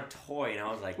saw that on a toy, and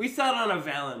I was like, We saw it on a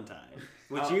Valentine,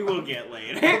 which you will get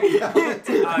later.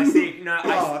 see, no,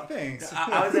 Oh, thanks.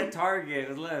 I was at Target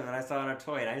with Liv, and I saw it on a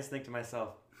toy, and I just think to myself,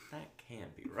 that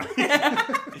can't be right.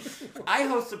 I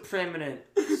host a Preeminent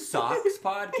Socks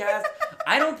podcast.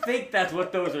 I don't think that's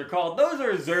what those are called. Those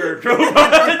are Zerg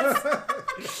robots.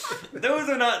 Those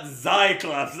are not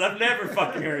Cyclops. I've never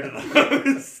fucking heard of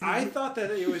those. I thought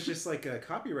that it was just like a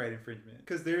copyright infringement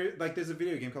because there's a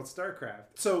video game called StarCraft.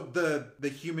 So the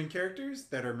human characters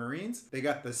that are Marines, they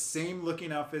got the same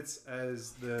looking outfits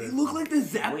as the. They look like the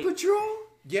Zap Patrol?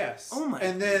 Yes. Oh my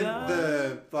And then God.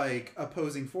 the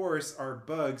opposing force are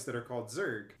bugs that are called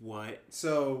Zerg. What?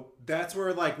 So that's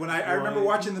where when I remember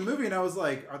watching the movie and I was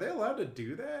like, are they allowed to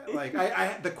do that? Like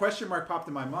I the question mark popped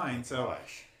in my mind. So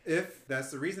Gosh. if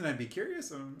that's the reason, I'd be curious.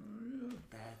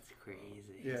 That's crazy.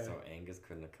 Yeah. So Angus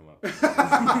couldn't have come up with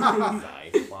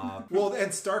Cyclops. Well,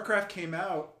 and StarCraft came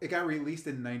out. It got released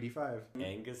in '95.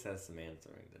 Angus has some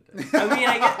answering to do.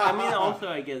 Also,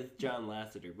 I guess John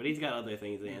Lasseter, but he's got other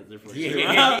things to answer for.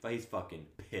 Yeah. But he's fucking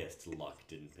pissed Luck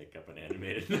didn't pick up an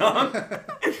animated film.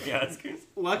 Yeah, it's good.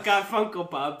 Luck got Funko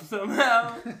Pop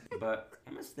somehow. But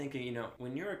I'm just thinking,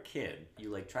 when you're a kid,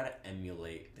 you try to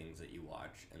emulate things that you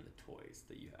watch and the toys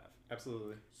that you have.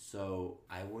 Absolutely. So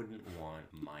I wouldn't want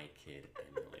my kid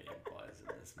emulating Buzz in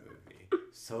this movie.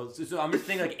 So I'm just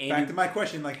thinking Andy. Back to my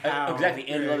question, how Exactly,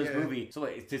 Andy Yeah, loved this yeah. movie. So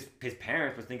his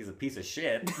parents would think he's a piece of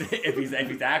shit if he's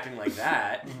acting like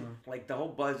that. Mm-hmm. The whole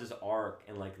Buzz's arc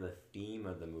and the theme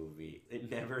of the movie, it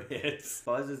never hits.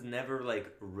 Buzz is never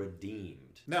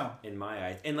redeemed. No. In my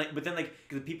eyes, and but then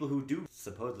the people who do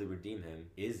supposedly redeem him,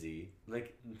 Izzy,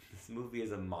 this movie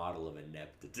is a model of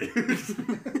ineptitude.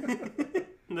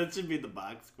 That should be the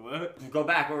box quote. Go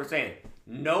back what we're saying.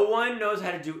 No one knows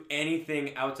how to do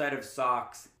anything outside of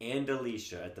Socks and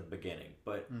Alicia at the beginning.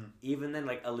 But even then,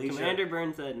 Alicia... Commander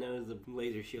Burnside knows the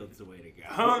laser shield's the way to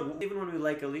go. Even when we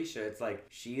like Alicia, it's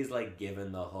she's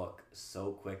given the hook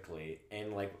so quickly.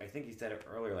 And I think you said it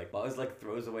earlier, Buzz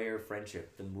throws away her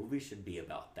friendship. The movie should be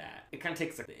about that. It kind of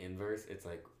takes the inverse. It's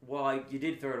well, you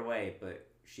did throw it away, but...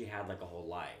 she had a whole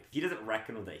life. He doesn't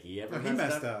reckon with that he ever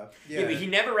messed up. Yeah, but he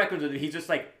never reckons with it. He's just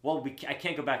well, I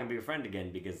can't go back and be a friend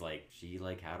again because she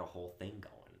had a whole thing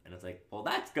going. And it's like, well,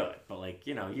 that's good, but like,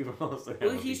 you know, you've also...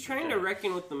 Well, he's trying to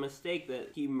reckon with the mistake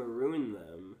that he marooned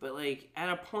them. But like, at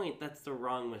a point, that's the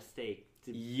wrong mistake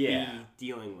to be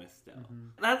dealing with still.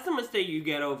 That's the mistake you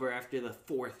get over after the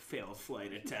 4th failed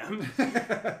flight attempt.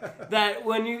 That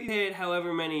when you hit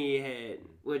however many you hit,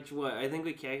 which I think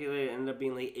we calculated ended up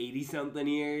being like 80-something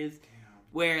years.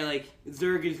 Where, like,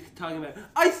 Zurg is talking about,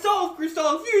 I solved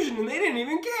crystalline fusion and they didn't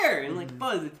even care. And, like,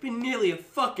 Buzz, it's been nearly a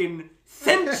fucking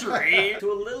century.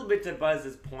 To a little bit to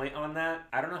Buzz's point on that,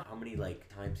 I don't know how many, like,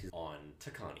 times he's on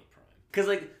Takani Prime. Because,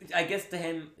 like, I guess to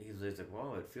him, he's like,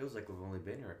 well, it feels like we've only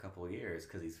been here a couple of years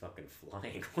because he's fucking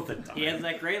flying all the time. He has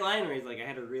that great line where he's like, I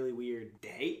had a really weird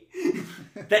day.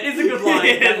 That is a good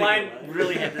line. That line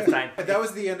really hit this time. That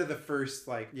was the end of the first,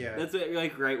 like, That's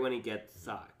like right when he gets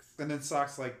Socks. And then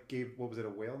Socks like gave, what was it, a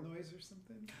whale noise or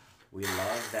something? We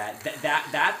love that.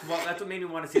 That's what made me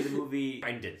want to see the movie.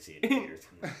 I did see it in theaters.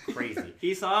 Crazy.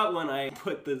 He saw it when I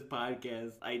put this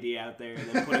podcast idea out there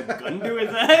and then put a gun to his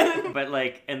head. But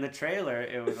like in the trailer,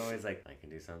 it was always like, I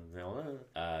can do something.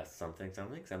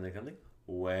 Something.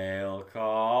 Whale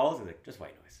calls. He's like, just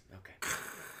white noise. Okay.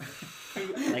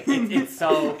 Like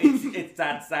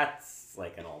that's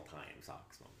like an all-time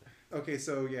Socks moment. Okay,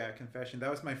 so yeah, confession. That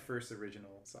was my first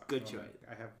original Socks Good moment. choice.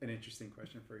 I have an interesting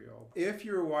question for you all. If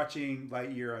you were watching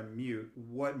Lightyear on mute,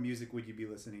 what music would you be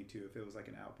listening to if it was like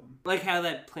an album? Like how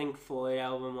that Pink Floyd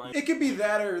album, like... It could be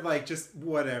that or like just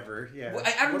whatever, yeah. Well,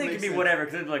 I don't think it could be whatever,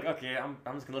 because it'd be like, okay, I'm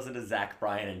just going to listen to Zach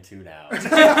Bryan and tune out. You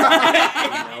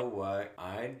know what?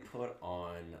 I'd put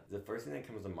on... The first thing that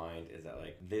comes to mind is that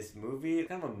like this movie is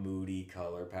kind of a moody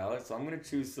color palette, so I'm going to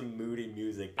choose some moody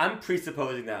music. I'm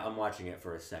presupposing that I'm watching it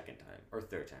for a second time or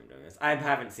third time doing this. I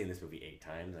haven't seen this movie 8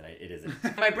 times, and it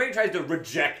isn't. My brain tries to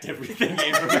reject everything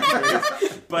it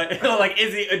remembers, but like,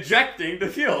 is he ejecting the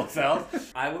fuel cells?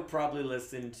 I would probably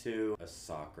listen to a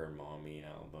Soccer Mommy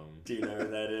album. Do you know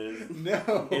what that is?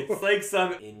 No. It's like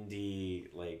some indie,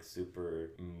 like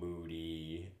super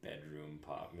moody bedroom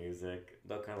pop music.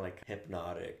 Though kind of like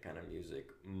hypnotic kind of music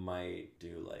might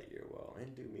do Lightyear well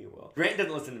and do me well. Grant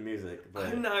doesn't listen to music, but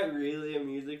I'm not really a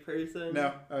music person.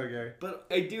 No? Okay. But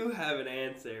I do have an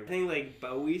answer. I think like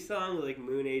Bowie songs like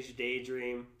Moon Age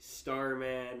Daydream,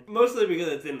 Starman, mostly because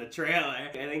it's in the trailer. I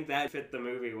think that fit the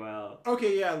movie well.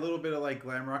 Okay, yeah, a little bit of like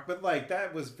glam rock, but like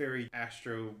that was very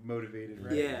Astro motivated,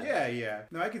 right? Yeah.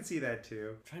 No, I can see that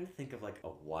too. I'm trying to think of like a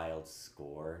wild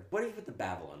score. What if you put the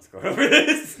Babylon score over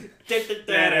this? You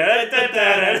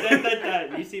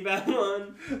see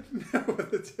Babylon? No,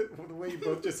 the way you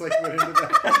both just like went into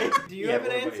that. Do you have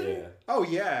an answer? Yeah. Oh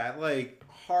yeah, like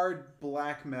hard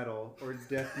black metal or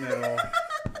death metal.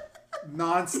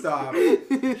 Non-stop.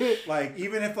 Like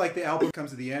even if like the album comes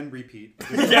to the end, repeat.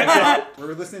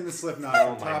 We're listening to Slipknot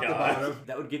from top to bottom.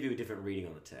 That would give you a different reading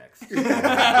on the text.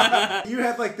 You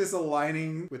had like this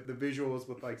aligning with the visuals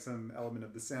with like some element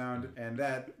of the sound, and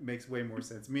that makes way more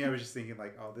sense. Me, I was just thinking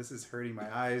like, oh, this is hurting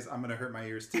my eyes. I'm gonna hurt my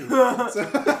ears too. This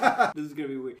is gonna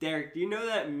be weird. Derek, do you know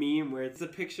that meme where it's a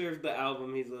picture of the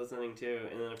album he's listening to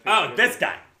and then a picture Oh, this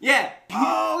guy. Yeah.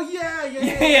 Oh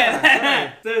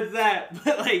yeah. So it's that,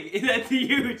 but like that's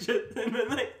huge, and then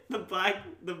like the black,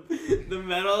 the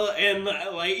metal and the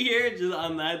Lightyear just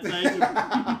on that side.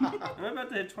 I'm about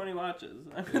to hit 20 watches.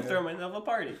 I'm gonna throw myself a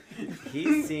party.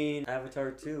 He's seen Avatar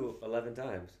 2 11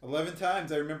 times. 11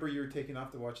 times. I remember you were taking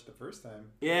off to watch it the first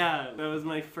time. Yeah, that was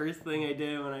my first thing I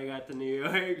did when I got to New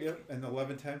York. Yep, and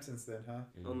 11 times since then, huh?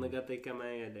 Only got the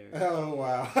Kamaya there. Oh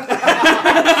wow.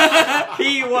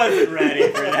 He wasn't ready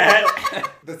for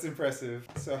that. That's impressive.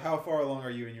 So how far along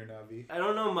are you in your Navi? I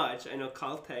don't know much. I know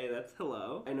Kalte, that's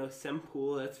hello. I know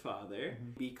Sempul, that's father.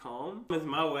 Be calm is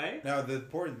my way. Now the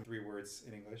important 3 words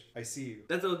in English. I see you.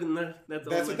 That's all.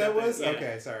 That's what that was? Yeah.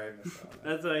 Okay, sorry, I missed that.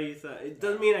 That's why you said. It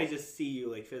doesn't mean I just see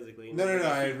you like physically. No,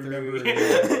 I remember.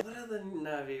 What are the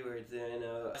Navi words do I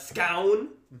know? Scown,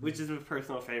 which is a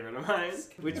personal favorite of mine,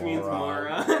 which means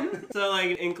moron. So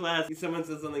like in class, if someone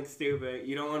says something stupid,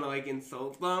 you don't want to like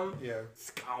insult them. Yeah.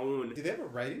 Scown. Do they have a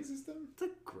writing system?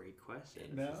 That's a great question.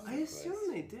 No. I assume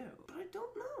they do, but I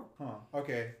don't know. Huh.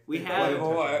 Okay. We have.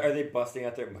 Are they busting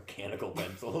out their mechanical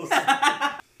pencils?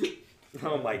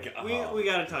 Oh my god. We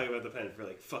gotta talk about the pen for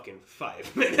like fucking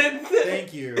 5 minutes.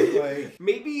 Thank you. Like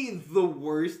maybe the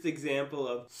worst example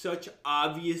of such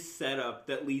obvious setup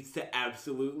that leads to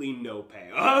absolutely no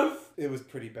payoff. It was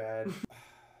pretty bad.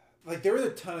 Like there were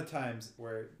a ton of times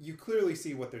where you clearly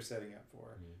see what they're setting up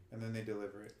for, and then they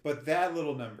deliver it. But that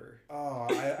little number,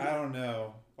 I don't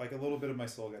know. Like a little bit of my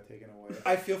soul got taken away.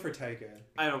 I feel for Taika.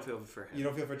 I don't feel for him. You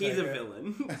don't feel for Taika? He's a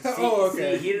villain.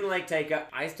 See, he didn't like Taika.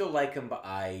 I still like him, but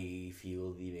I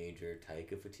feel the major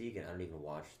Taika fatigue, and I don't even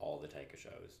watch all the Taika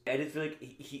shows. I just feel like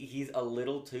he's a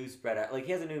little too spread out. Like,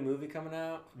 he has a new movie coming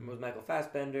out with Michael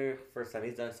Fassbender. First time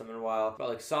he's done something in a while. About,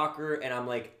 like, soccer, and I'm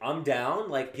like, I'm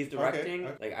down. Like, he's directing.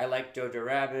 Okay. Like, I like Jojo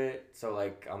Rabbit, so,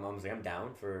 like, I'm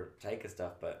down for Taika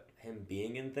stuff, but him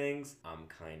being in things, I'm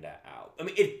kind of out. I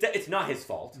mean, it's not his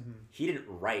fault. Mm-hmm. He didn't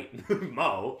write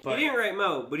Mo. But he didn't write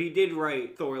Mo, but he did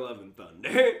write Thor: Love and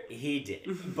Thunder. He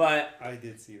did, but I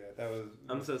did see that. That was.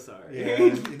 I'm so sorry. Yeah,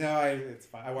 it's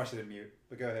fine. I watched it in mute.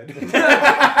 But go ahead. Did you?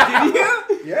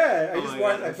 Yeah, I just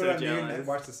watched. I put it on mute and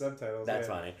watched the subtitles. That's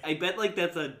funny. I bet like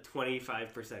that's a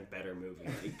 25% better movie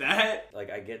like that.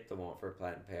 Like, I get the want for a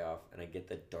platinum payoff, and I get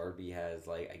that Darby has,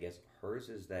 like, I guess hers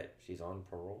is that she's on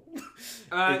parole. Is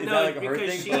that, no, like, her because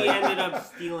thing? she ended up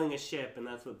stealing a ship, and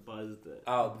that's what buzzed it.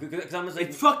 Oh, because I'm just like,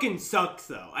 it fucking sucks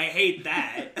though. I hate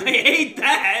that. I hate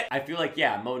that. I feel like,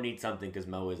 yeah, Mo needs something because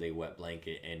Mo is a wet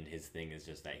blanket, and his thing is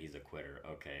just that he's a quitter.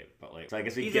 Okay, but like, so I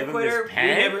guess we give him this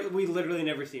pen. We literally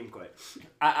never see him quit.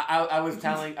 I was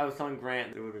telling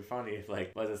Grant that it would be funny if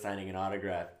like Buzz is signing an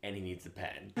autograph and he needs a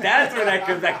pen. That's where that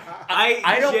comes back.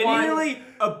 I don't genuinely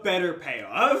want a better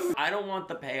payoff. I don't want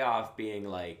the payoff being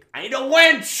like, I need a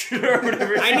wench or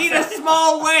whatever. I need a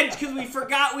small wench because we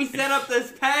forgot we set up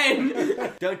this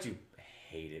pen. Don't you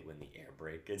hate it when the air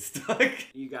brake gets stuck?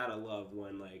 You gotta love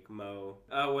when like Mo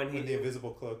when the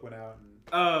invisible cloak went out.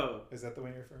 Is that the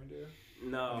one you're referring to?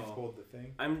 No. You pulled the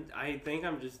thing? I think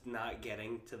I'm just not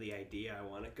getting to the idea I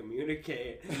want to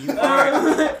communicate. You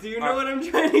are. Do you know what I'm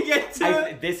trying to get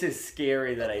to? This is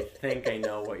scary that I think I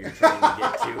know what you're trying to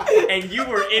get to. And you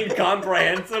were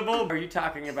incomprehensible. Are you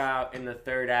talking about in the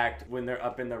third act when they're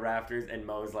up in the rafters and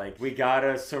Mo's like, we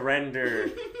gotta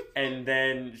surrender. And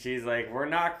then she's like, we're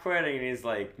not quitting. And he's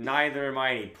like, neither am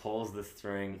I. And he pulls the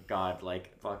string. God,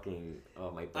 like fucking, oh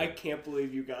my God. I can't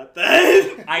believe you got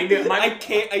that. I knew. I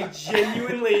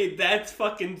genuinely, that's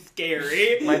fucking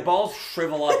scary. My balls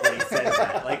shrivel up when he says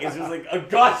that. Like, it's just like, oh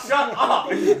God, shut up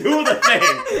and do the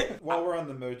thing. While we're on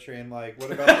the Mo train, like,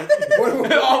 what about while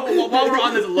we're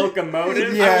on this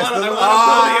locomotive? Yes, I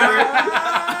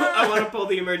want to pull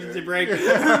the emergency brake.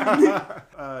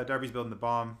 Darby's building the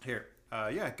bomb. Here.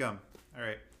 Yeah, gum. All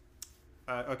right.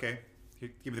 Okay.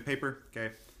 Here, give me the paper.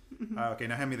 Okay. Okay,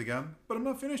 now hand me the gum. But I'm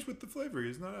not finished with the flavor.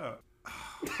 It's not out.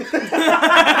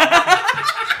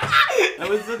 That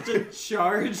was such a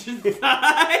charge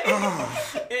inside.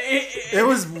 It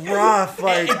was rough.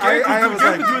 Like I was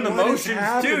like, doing the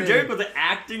motions too. Derrick was like,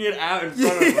 acting it out in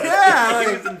front of us. Yeah,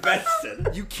 He was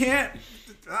invested. You can't.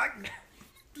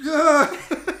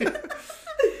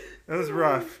 It was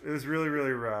rough. It was really,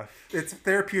 really rough. It's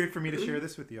therapeutic for me to share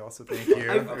this with you also. Thank you.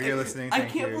 If you're listening,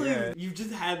 thank you. I can't believe you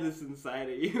just had this inside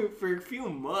of you for a few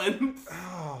months.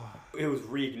 Oh. It was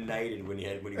reignited when he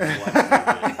was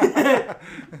watching it.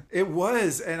 It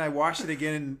was, and I watched it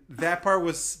again, and that part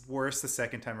was worse the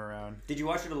second time around. Did you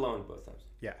watch it alone both times?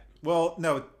 Yeah. Well,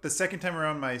 no, the second time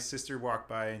around, my sister walked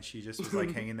by, and she just was,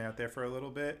 like, hanging out there for a little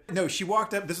bit. No, she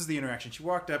walked up. This was the interaction. She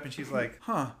walked up, and she's like,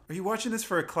 huh, are you watching this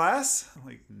for a class? I'm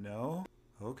like, no.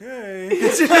 Okay.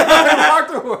 And she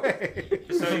walked away.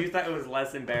 So you thought it was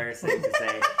less embarrassing to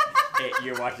say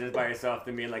you're watching this by yourself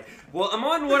than being like, well, I'm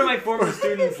on one of my former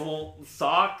students'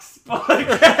 socks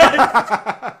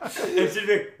podcast. And she'd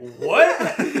be like, what?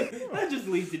 That just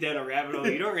leads you down a rabbit hole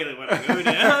you don't really want to go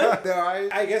down. No,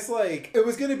 I guess, like, it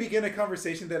was going to begin a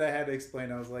conversation that I had to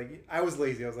explain. I was like, I was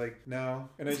lazy. I was like, no.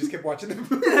 And I just kept watching the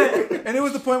movie. And it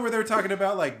was the point where they were talking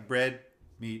about, like, bread,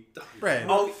 meat, bread.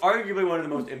 Oh, arguably one of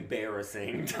the most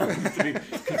embarrassing times to be.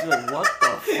 Because you're like, what the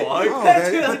fuck?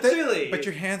 Oh, but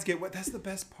your hands get wet. That's the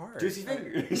best part. Juicy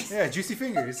fingers. Yeah, juicy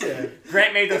fingers. Yeah.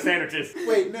 Grant made those sandwiches.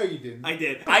 Wait, no, you didn't. I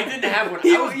did. I didn't have one.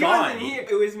 I was gone.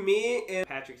 It was me and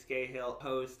Patrick Scahill,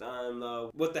 host on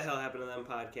the What the Hell Happened to Them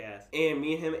podcast, and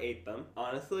me and him ate them.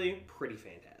 Honestly, pretty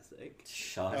fantastic.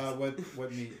 Shut.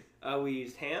 What meat? We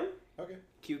used ham. Okay.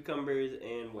 Cucumbers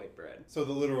and white bread. So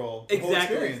the literal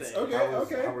exactly whole experience.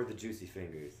 Okay. How were the juicy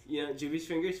fingers? You know, Juby's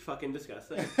fingers fucking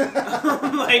disgusting.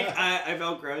 Like I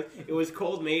felt gross. It was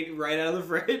cold made right out of the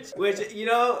fridge. Which, you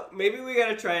know, maybe we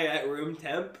gotta try it at room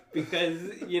temp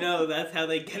because, you know, that's how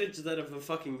they get it just out of a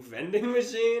fucking vending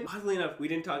machine. Oddly enough, we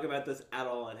didn't talk about this at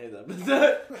all on his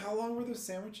episode. How long were those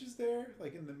sandwiches there?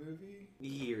 Like in the movie?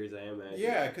 Years, I imagine.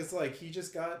 Yeah, because like he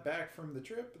just got back from the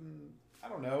trip and I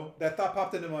don't know. That thought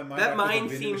popped into my mind. That after the mind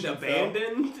vending seemed machine fell.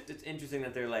 abandoned. It's interesting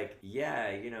that they're like, yeah,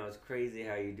 it's crazy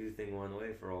how you do things one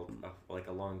way for like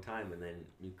a long time, and then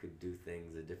you could do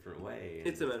things a different way. And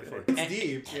It's a metaphor. It's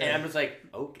deep. And I'm just like,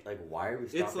 okay, like why are we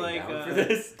stopping It's like, down for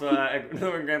this?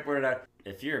 So when Grant pointed out,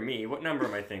 if you're me, what number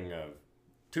am I thinking of?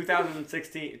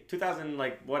 2016, 2000,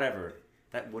 like whatever.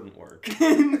 That wouldn't work.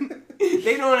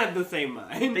 They don't have the same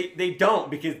mind. They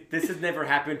don't, because this has never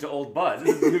happened to old Buzz.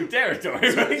 This is new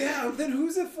territory, right? Yeah, then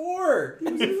who's it for?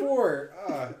 Who's it for?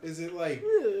 Is it like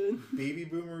Baby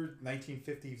Boomer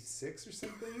 1956 or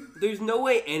something? There's no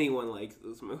way anyone likes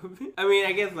this movie. I mean,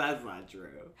 I guess that's not true.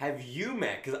 Have you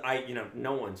met, because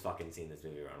no one's fucking seen this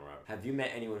movie around Robert. Have you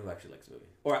met anyone who actually likes the movie?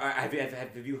 Or have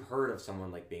you heard of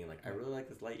someone like being like, I really like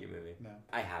this Lightyear movie? No.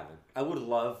 I haven't. I would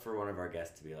love for one of our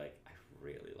guests to be like, I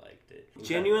really liked it.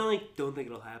 Genuinely don't think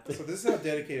it'll happen. So this is how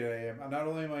dedicated I am. Not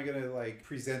only am I going to like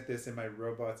present this in my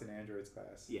robots and androids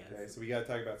class. Yes. Okay, so we got to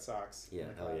talk about socks. Yeah, in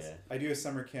the hell class. yeah. I do a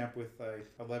summer camp with like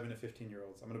 11 to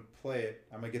 15-year-olds. I'm going to play it.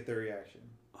 I'm going to get their reaction.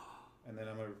 And then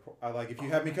I'm going to report. If you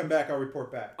have me come back, I'll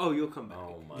report back. Oh, you'll come back.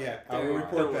 Oh my Yeah, God. I will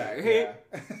report Don't back. worry. Yeah.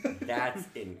 That's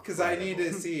incredible. Because I need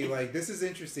to see, like, this is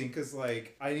interesting. Because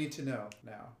like, I need to know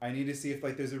now. I need to see if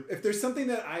like if there's something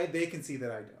that they can see that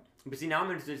I don't. But see, now I'm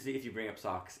interested to see if you bring up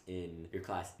socks in your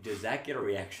class. Does that get a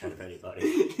reaction out of anybody?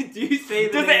 Do you say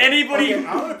that? Does anybody? Okay,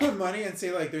 I'm gonna put money and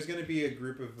say like, there's gonna be a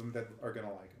group of them that are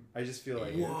gonna like him. I just feel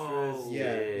like, Whoa.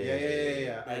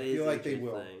 yeah. I That feel is like they will.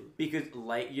 interesting. Because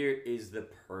Lightyear is the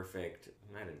perfect.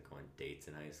 I didn't go on dates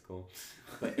in high school,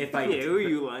 but if I Yeah, who are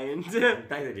you lying to?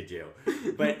 neither did you.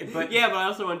 But Yeah, but I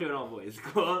also went to an all-boys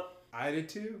school. I did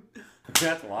too.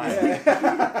 that's why.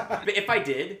 Yeah. But if I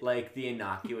did, like the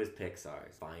innocuous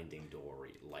Pixar's Finding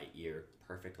Dory, Lightyear,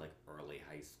 perfect like early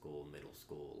high school, middle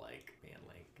school, like man,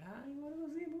 like you want to go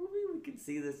see a movie? We can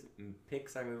see this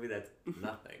Pixar movie that's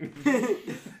nothing.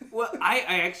 Well, I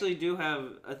actually do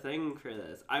have a thing for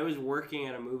this. I was working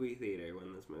at a movie theater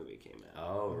when this movie came out.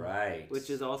 Oh right. Which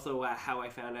is also how I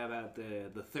found out about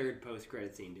the third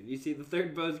post-credit scene. Did you see the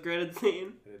third post-credit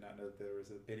scene? I did not know that there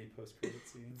was any post-credit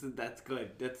scene. So that's good.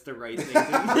 That's the right thing.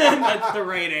 That's the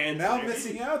right answer. Now I'm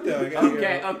missing out though. I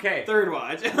gotta Okay. Third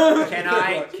watch. Can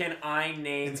I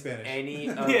name In Spanish. any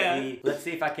of Yeah. the? Let's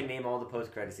see if I can name all the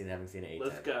post-credit scenes I haven't seen at 8.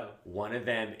 Let's go. One of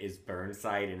them is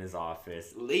Burnside in his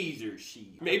office. Laser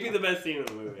sheet. Maybe the best scene in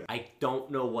the movie. I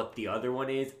don't know what the other one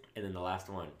is, and then the last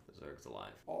one, Zerg's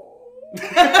alive. Oh.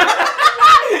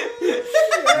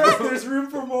 Yes, there's room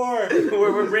for more.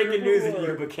 We're breaking news in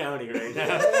Yuba County right now.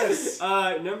 Yes.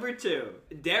 Number 2,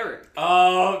 Derrick.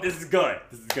 Oh, this is good.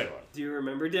 This is a good one. Do you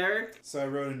remember Derrick? So I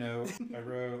wrote a note.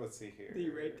 Let's see here. Do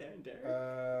you write down Derrick?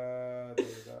 There we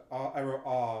go. I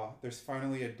wrote, there's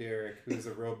finally a Derrick who's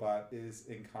a robot is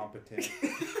incompetent.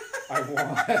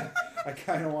 I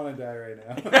kind of want to die right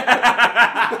now.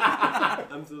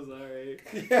 I'm so sorry.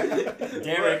 Yeah.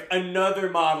 Derrick, another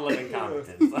model of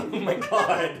incompetence. Oh my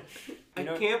god. I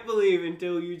can't believe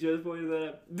until you just pointed that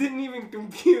out. Didn't even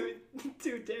compute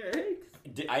 2 Derricks.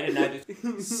 I did not.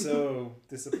 So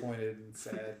disappointed and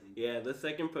sad. Yeah, the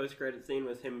second post-credit scene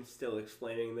was him still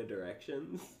explaining the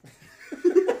directions. Like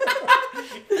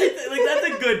that's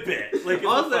a good bit. Like it's a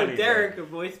Also, funny Derrick,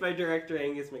 voiced by director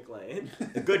Angus Maclane.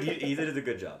 bit. Good. He did a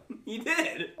good job. He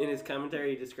did. In his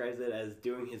commentary, he describes it as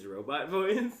doing his robot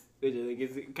voice, which I think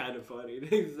is kind of funny to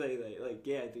say that. Like,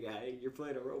 yeah, the guy, you're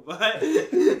playing a robot.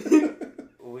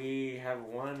 We have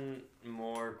one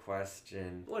more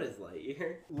question. What is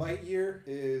Lightyear? Lightyear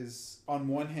is, on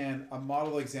one hand, a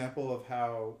model example of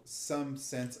how some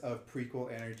sense of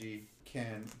prequel energy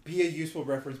can be a useful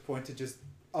reference point to just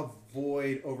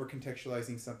avoid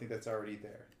over-contextualizing something that's already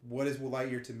there. What is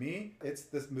Lightyear to me? It's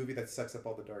this movie that sucks up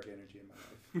all the dark energy in my life.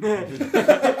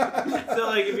 So,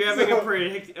 like, if you're having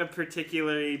a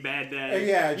particularly bad day,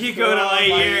 yeah, you just go to throw on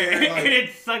Lightyear, like, and it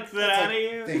sucks it out of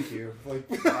you. Thank you. Like,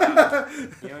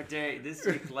 You know, Jay, this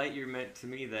week Lightyear meant to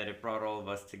me that it brought all of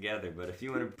us together, but if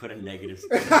you want to put a negative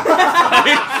spin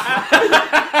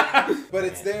but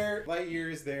it's there.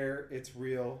 Lightyear is there. It's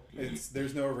real.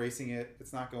 There's no erasing it.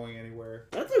 It's not going anywhere.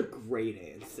 That's a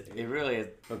great answer. it really is.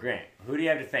 Well, Grant, who do you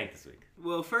have to thank this week?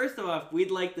 Well, first of all,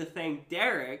 we'd like to thank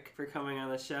Derrick for coming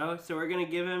on the show, so we're going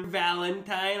to give him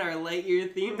Valentine, our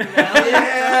Lightyear-themed Valentine.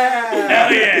 Yeah!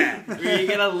 Hell yeah! Where you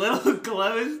get a little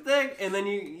glow stick, and then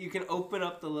you can open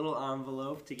up the little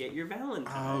envelope to get your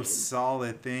Valentine. Oh,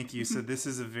 solid. Thank you. So this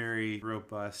is a very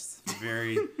robust,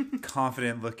 very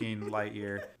confident-looking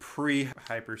Lightyear.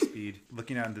 Pre-hyperspeed.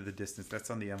 Looking out into the distance.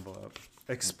 That's on the envelope.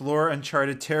 Explore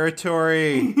uncharted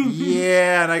territory.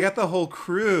 Yeah, and I got the whole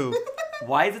crew.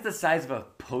 Why is it the size of a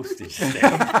postage stamp?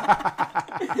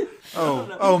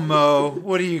 Oh, Mo,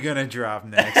 what are you gonna drop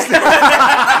next?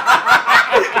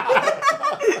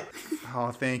 Oh,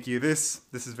 thank you. This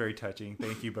is very touching.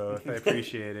 Thank you both. I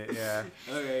appreciate it. Yeah.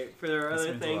 Okay, for our This other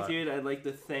means a thank lot. you, I'd like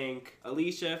to thank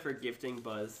Alicia for gifting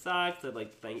Buzz socks. I'd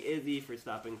like to thank Izzy for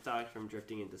stopping socks from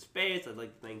drifting into space. I'd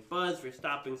like to thank Buzz for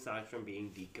stopping socks from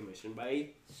being decommissioned by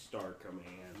Star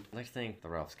Command. I'd like to thank the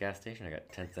Ralph's gas station. I got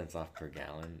 10 cents off per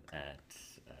gallon at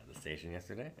the station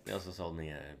yesterday. They also sold me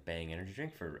a Bang energy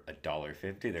drink for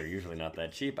 $1.50. They're usually not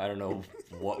that cheap. I don't know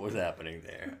what was happening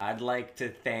there. I'd like to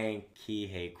thank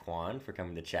Kihei Kwan for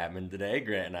coming to Chapman today.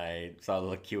 Grant and I saw a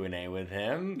little Q&A with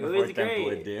him It before was Temple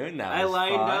great. of Dune. That I was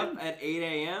lined fun. up at 8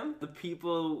 a.m. The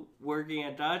people working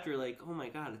at Dodge were like, oh my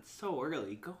god, it's so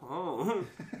early. Go home.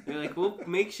 They're like, we'll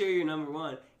make sure you're number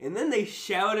one. And then they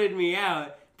shouted me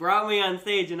out, brought me on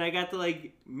stage, and I got to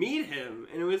like meet him.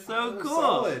 And it was so cool.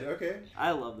 Solid. Okay.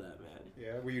 I love that, man.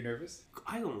 Yeah. Were you nervous?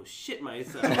 I almost shit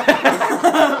myself.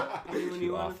 Anyone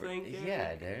you want to thank? Derrick?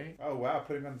 Yeah, Derrick. Oh wow,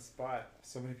 putting me on the spot.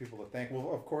 So many people to thank.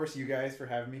 Well, of course, you guys for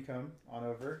having me come on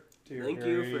over to your. Thank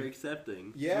you for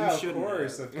accepting. Yeah, You of shouldn't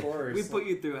course, have. of course. We put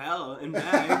you through hell and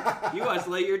back. You watched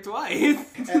Lightyear twice.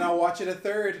 And I'll watch it a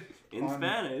third. In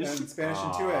Spanish. In Spanish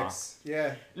and Aw. 2x.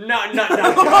 Yeah. No. That's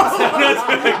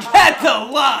a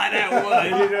lot at once.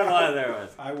 You did a lot there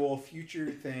was. I will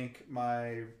future thank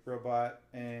my robot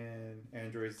and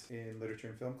androids in literature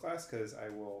and film class because I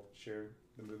will share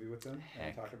the movie with them and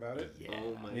Heck talk about it. Yeah.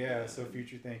 Oh my Yeah, God. so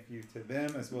future thank you to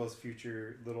them as well as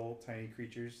future little tiny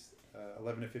creatures.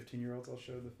 11 to 15-year-olds I'll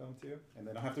show the film to. And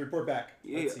then I'll have to report back.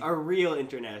 Let's see. A real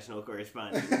international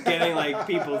correspondent. Getting like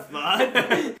people's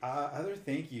thoughts. Other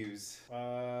thank yous.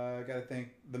 I gotta thank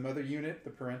the mother unit, the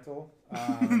parental.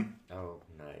 Oh,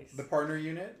 nice. The partner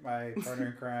unit, my partner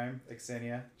in crime,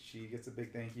 Xenia. She gets a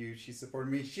big thank you. She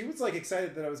supported me. She was like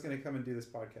excited that I was going to come and do this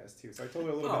podcast too. So I told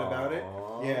her a little bit about it.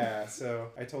 Aw. Yeah, so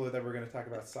I told her that we're going to talk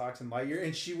about socks and Lightyear,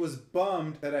 and she was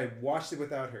bummed that I watched it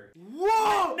without her.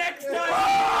 Whoa! Next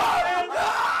time!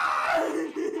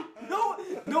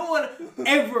 No one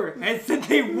ever has said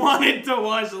they wanted to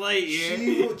watch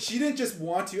Lightyear. She didn't just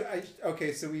want to.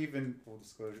 Okay, so we even full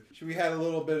disclosure. We had a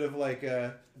little bit of like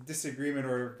a disagreement,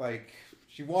 or like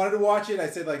she wanted to watch it. I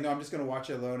said like, no, I'm just gonna watch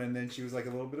it alone, and then she was like a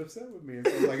little bit upset with me. And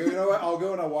so I was like, you know what? I'll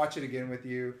go and I'll watch it again with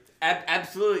you.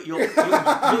 Absolutely. You'll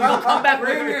come back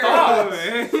with your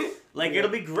thoughts. Like,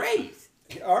 it'll be great.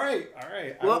 All right.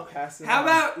 I will Well, pass it how on.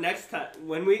 about next time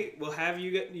when we'll have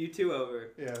you two over?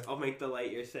 Yeah. I'll make the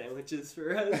Lightyear sandwiches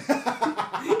for us,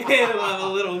 and we'll have a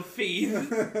little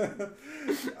feast.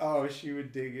 Oh, she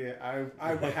would dig it. I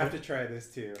would have to try this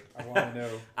too. I want to know.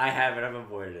 I haven't. I've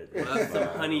avoided it. We'll have some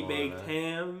honey baked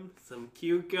ham, some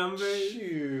cucumbers.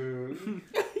 Shoot.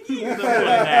 Something like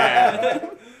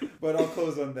that. But I'll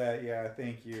close on that. Yeah,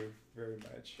 thank you very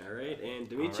much. All right, and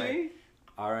Dimitri.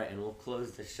 All right, and we'll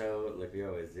close the show like we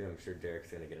always do. I'm sure Derrick's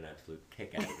going to get an absolute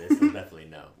kick out of this. He'll definitely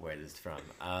know where this is from.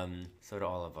 So to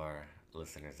all of our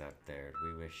listeners out there,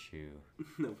 we wish you...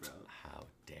 No problem. How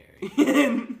dare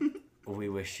you? We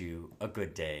wish you a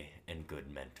good day and good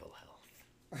mental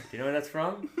health. Do you know where that's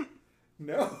from?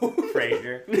 No.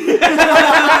 Frasier.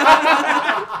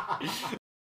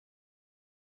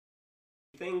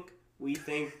 We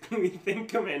think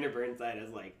Commander Burnside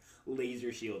has like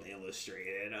Laser Shield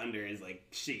Illustrated under his like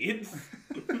sheets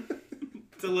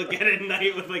to look at at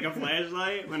night with like a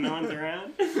flashlight when no one's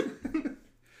around.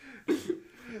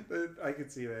 I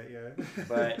could see that, yeah.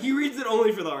 But He reads it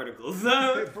only for the articles,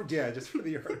 so Yeah, just for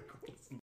the articles.